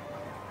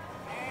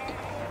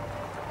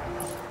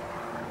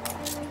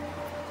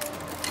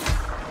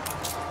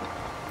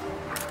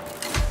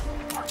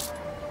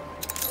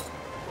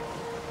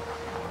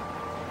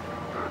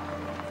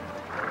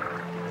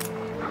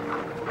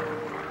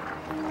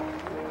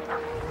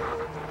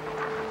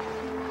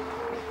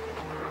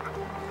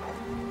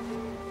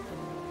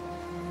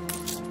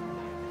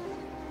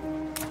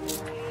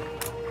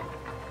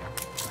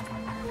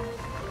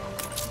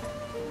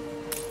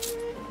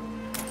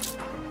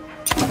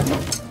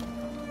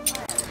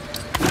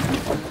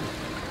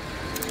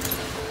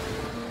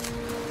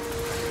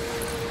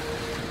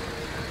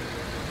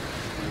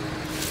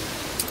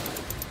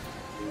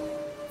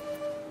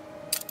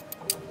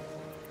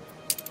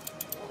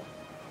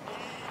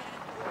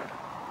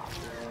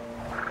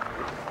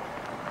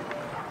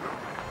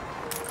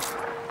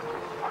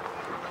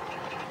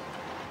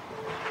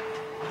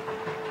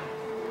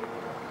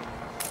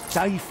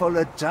 Day full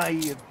of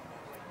day.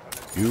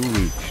 You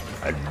reached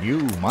a new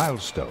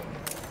milestone.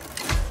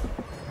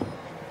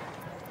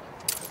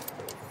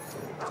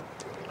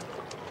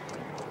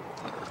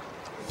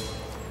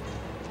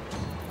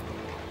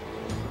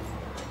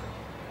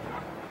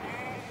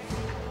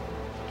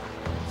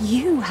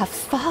 You have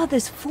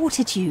father's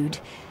fortitude.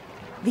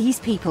 These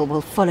people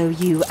will follow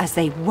you as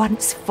they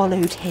once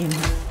followed him.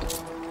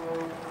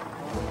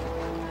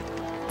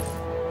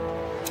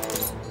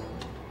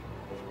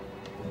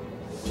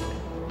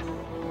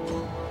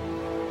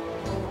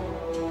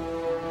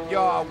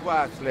 Your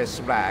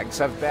worthless rags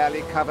have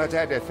barely covered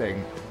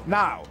anything.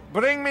 Now,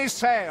 bring me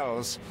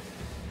sails.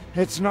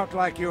 It's not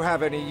like you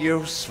have any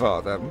use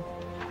for them.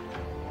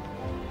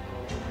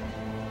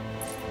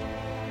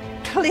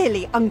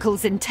 Clearly,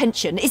 Uncle's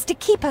intention is to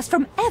keep us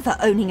from ever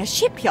owning a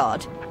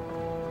shipyard.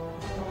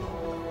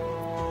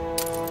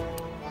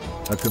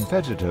 A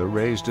competitor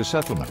raised a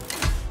settlement.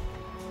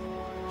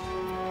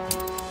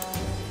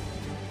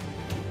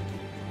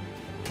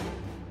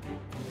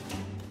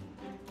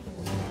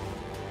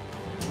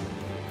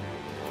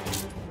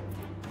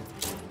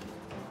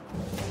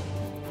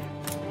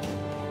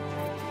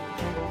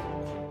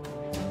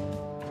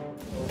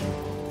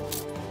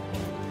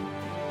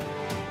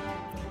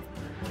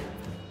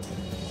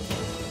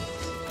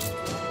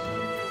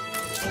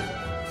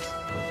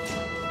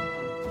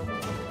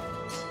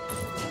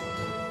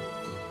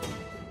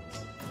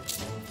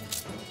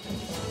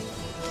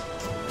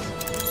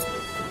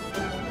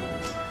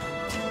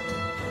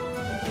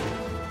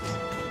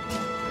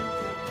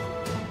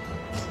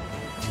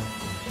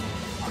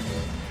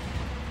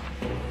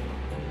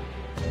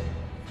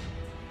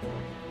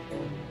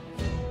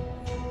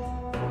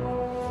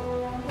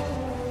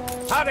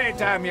 Hurry,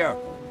 damn you!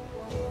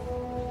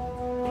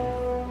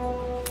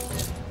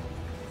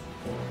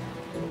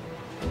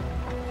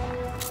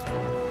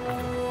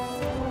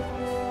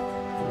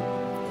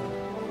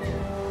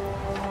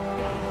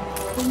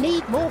 We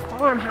need more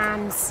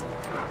farmhands.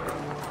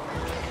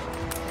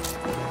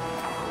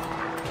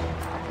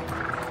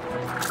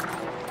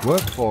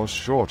 Workforce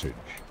shortage.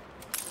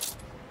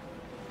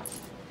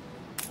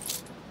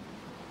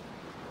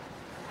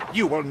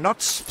 You will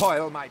not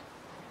spoil my...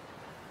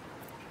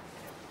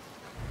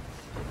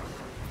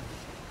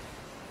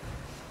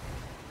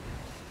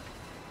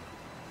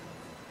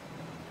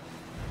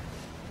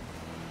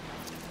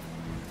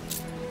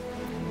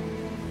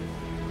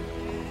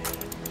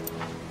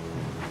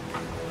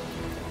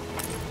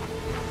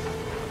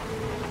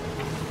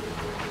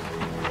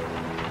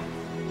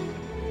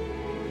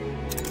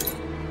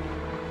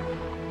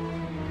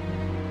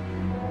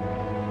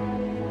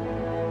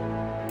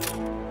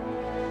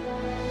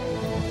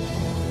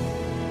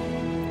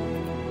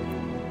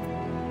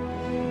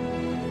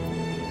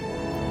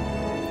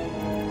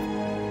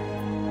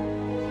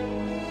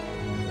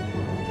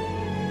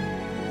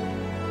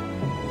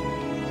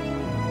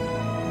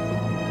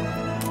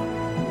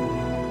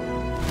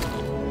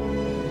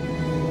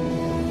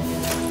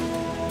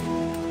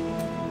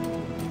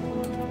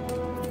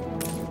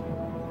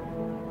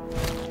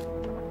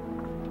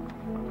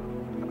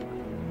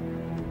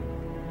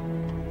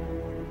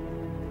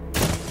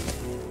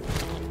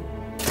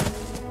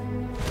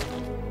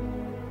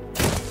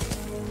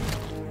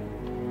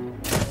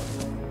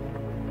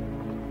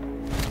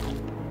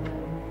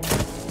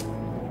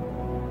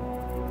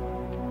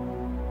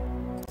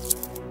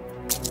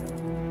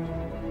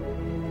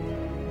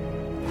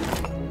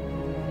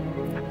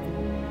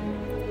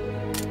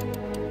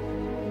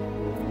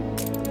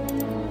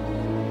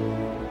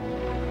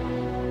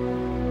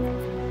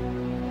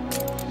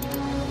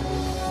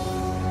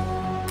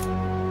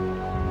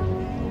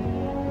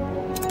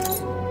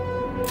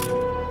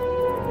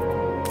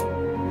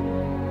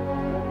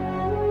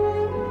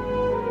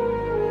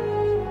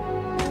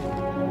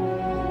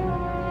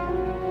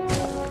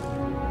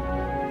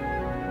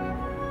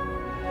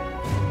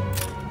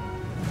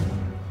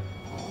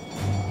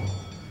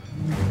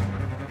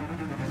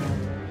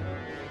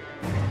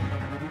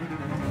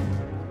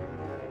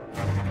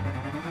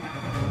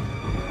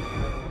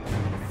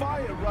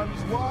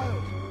 Runs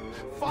wild.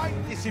 Fight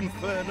this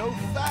inferno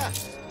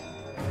fast!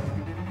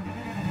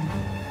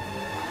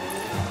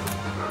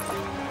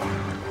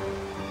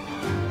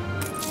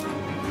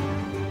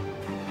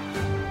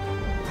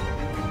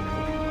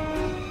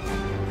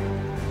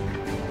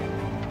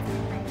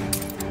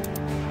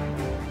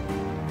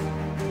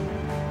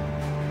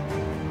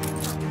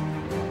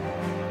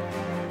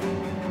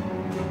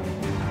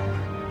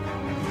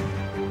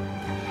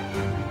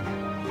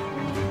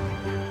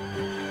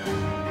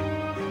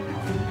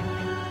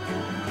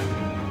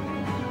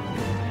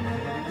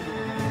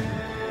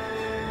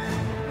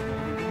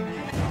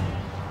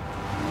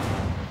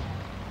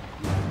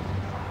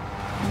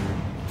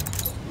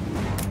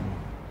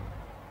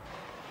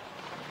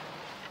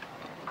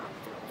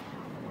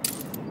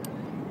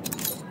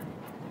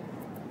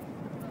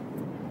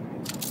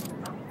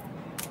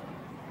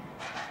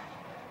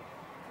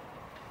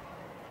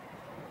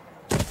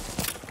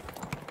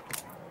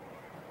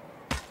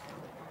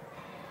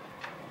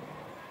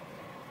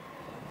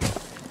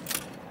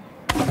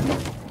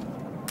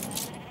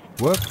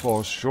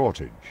 Workforce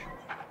shortage.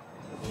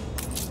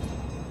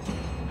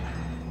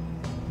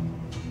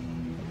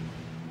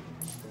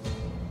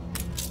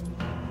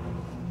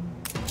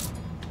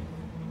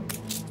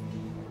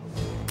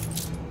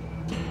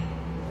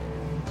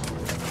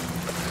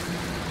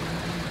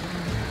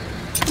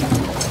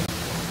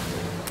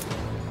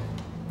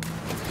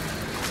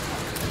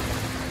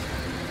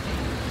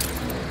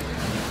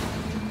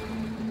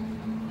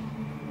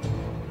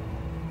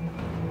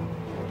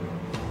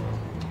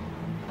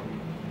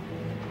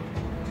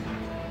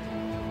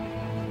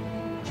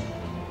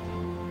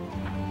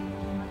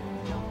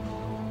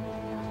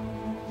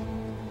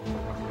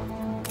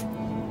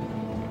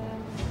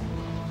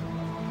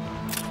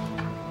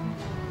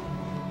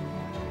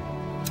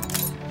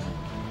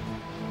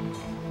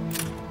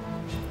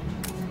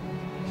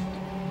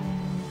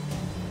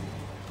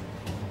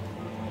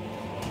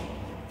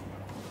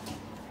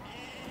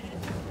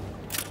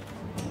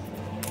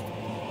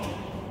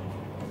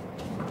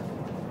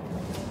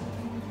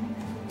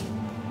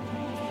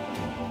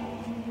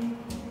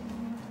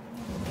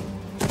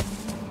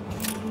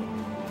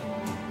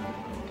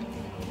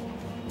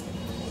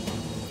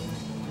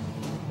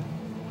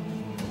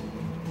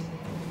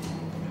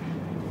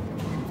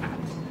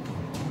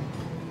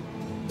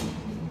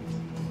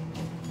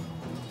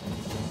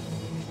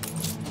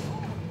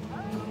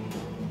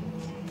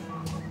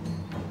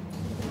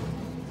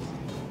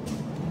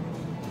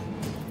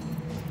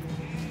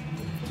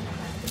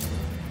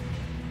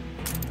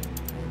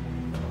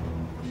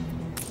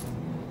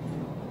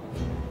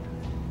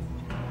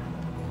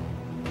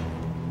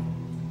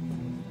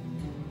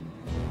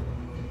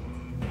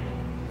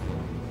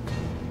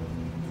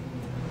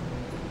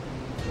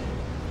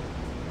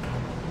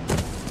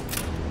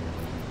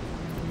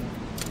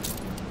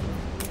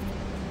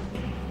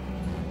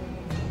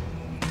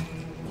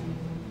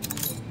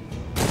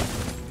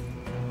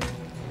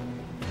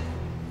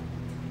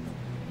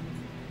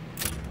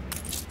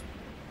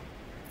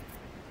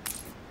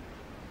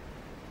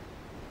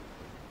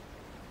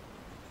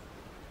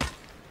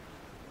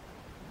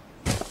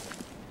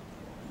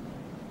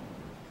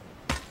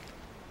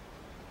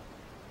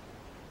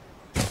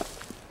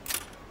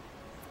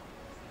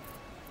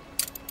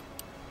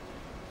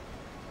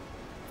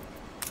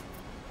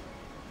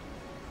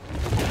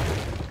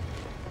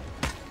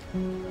 What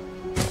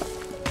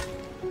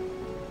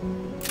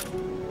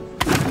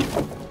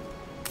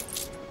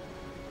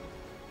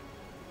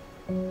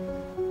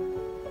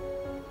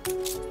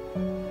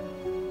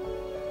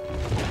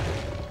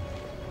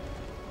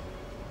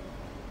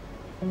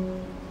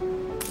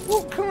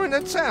kind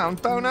of town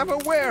don't have a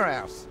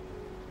warehouse?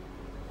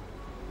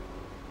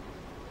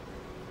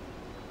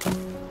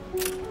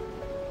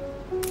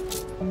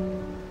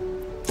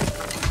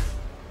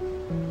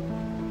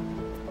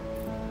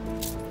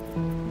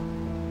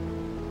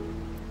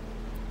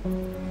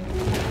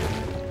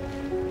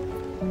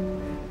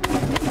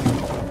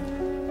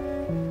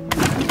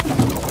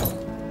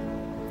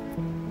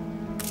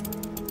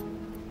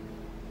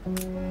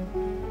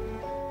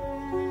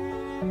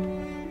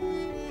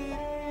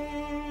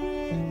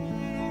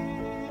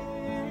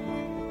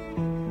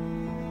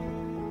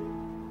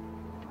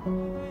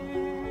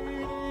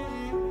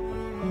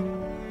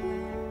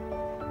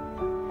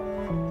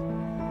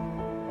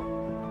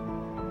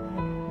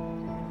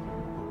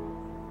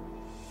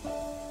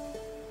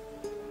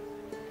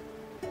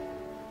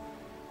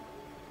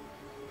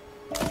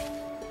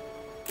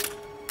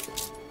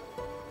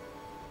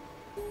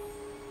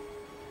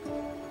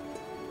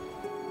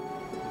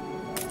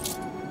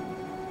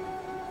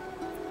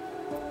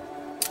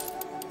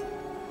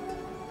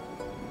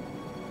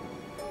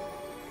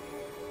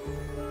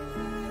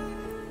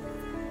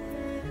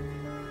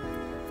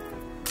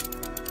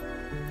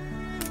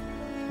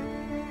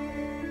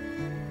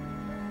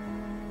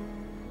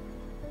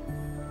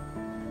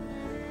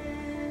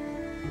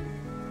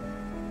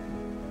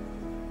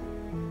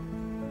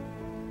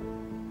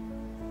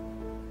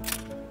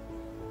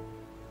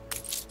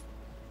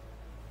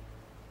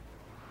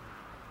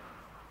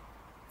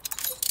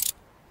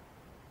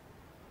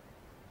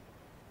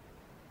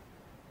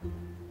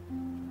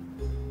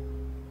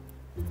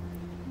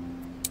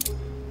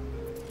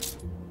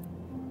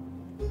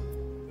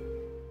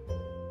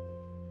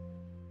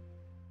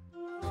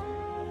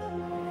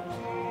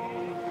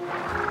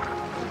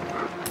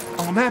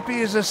 I'm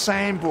happy as a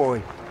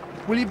sandboy.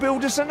 Will you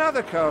build us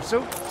another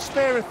castle?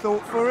 Spare a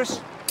thought for us.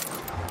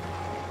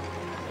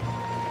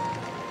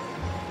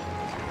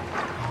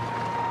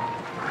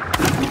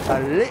 A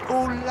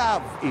little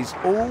love is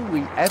all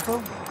we ever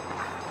want.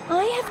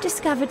 I have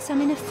discovered some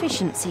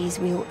inefficiencies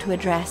we ought to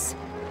address.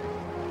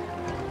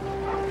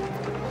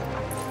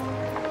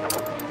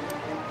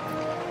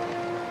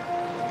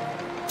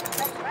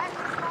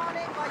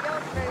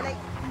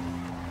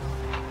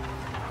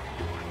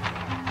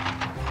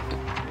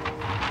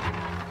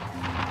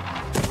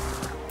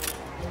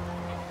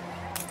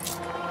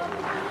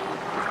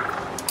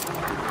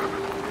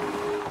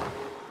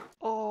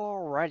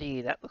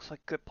 Alrighty, that looks like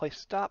a good place to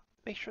stop.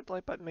 Make sure to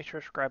like button, make sure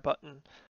to subscribe button.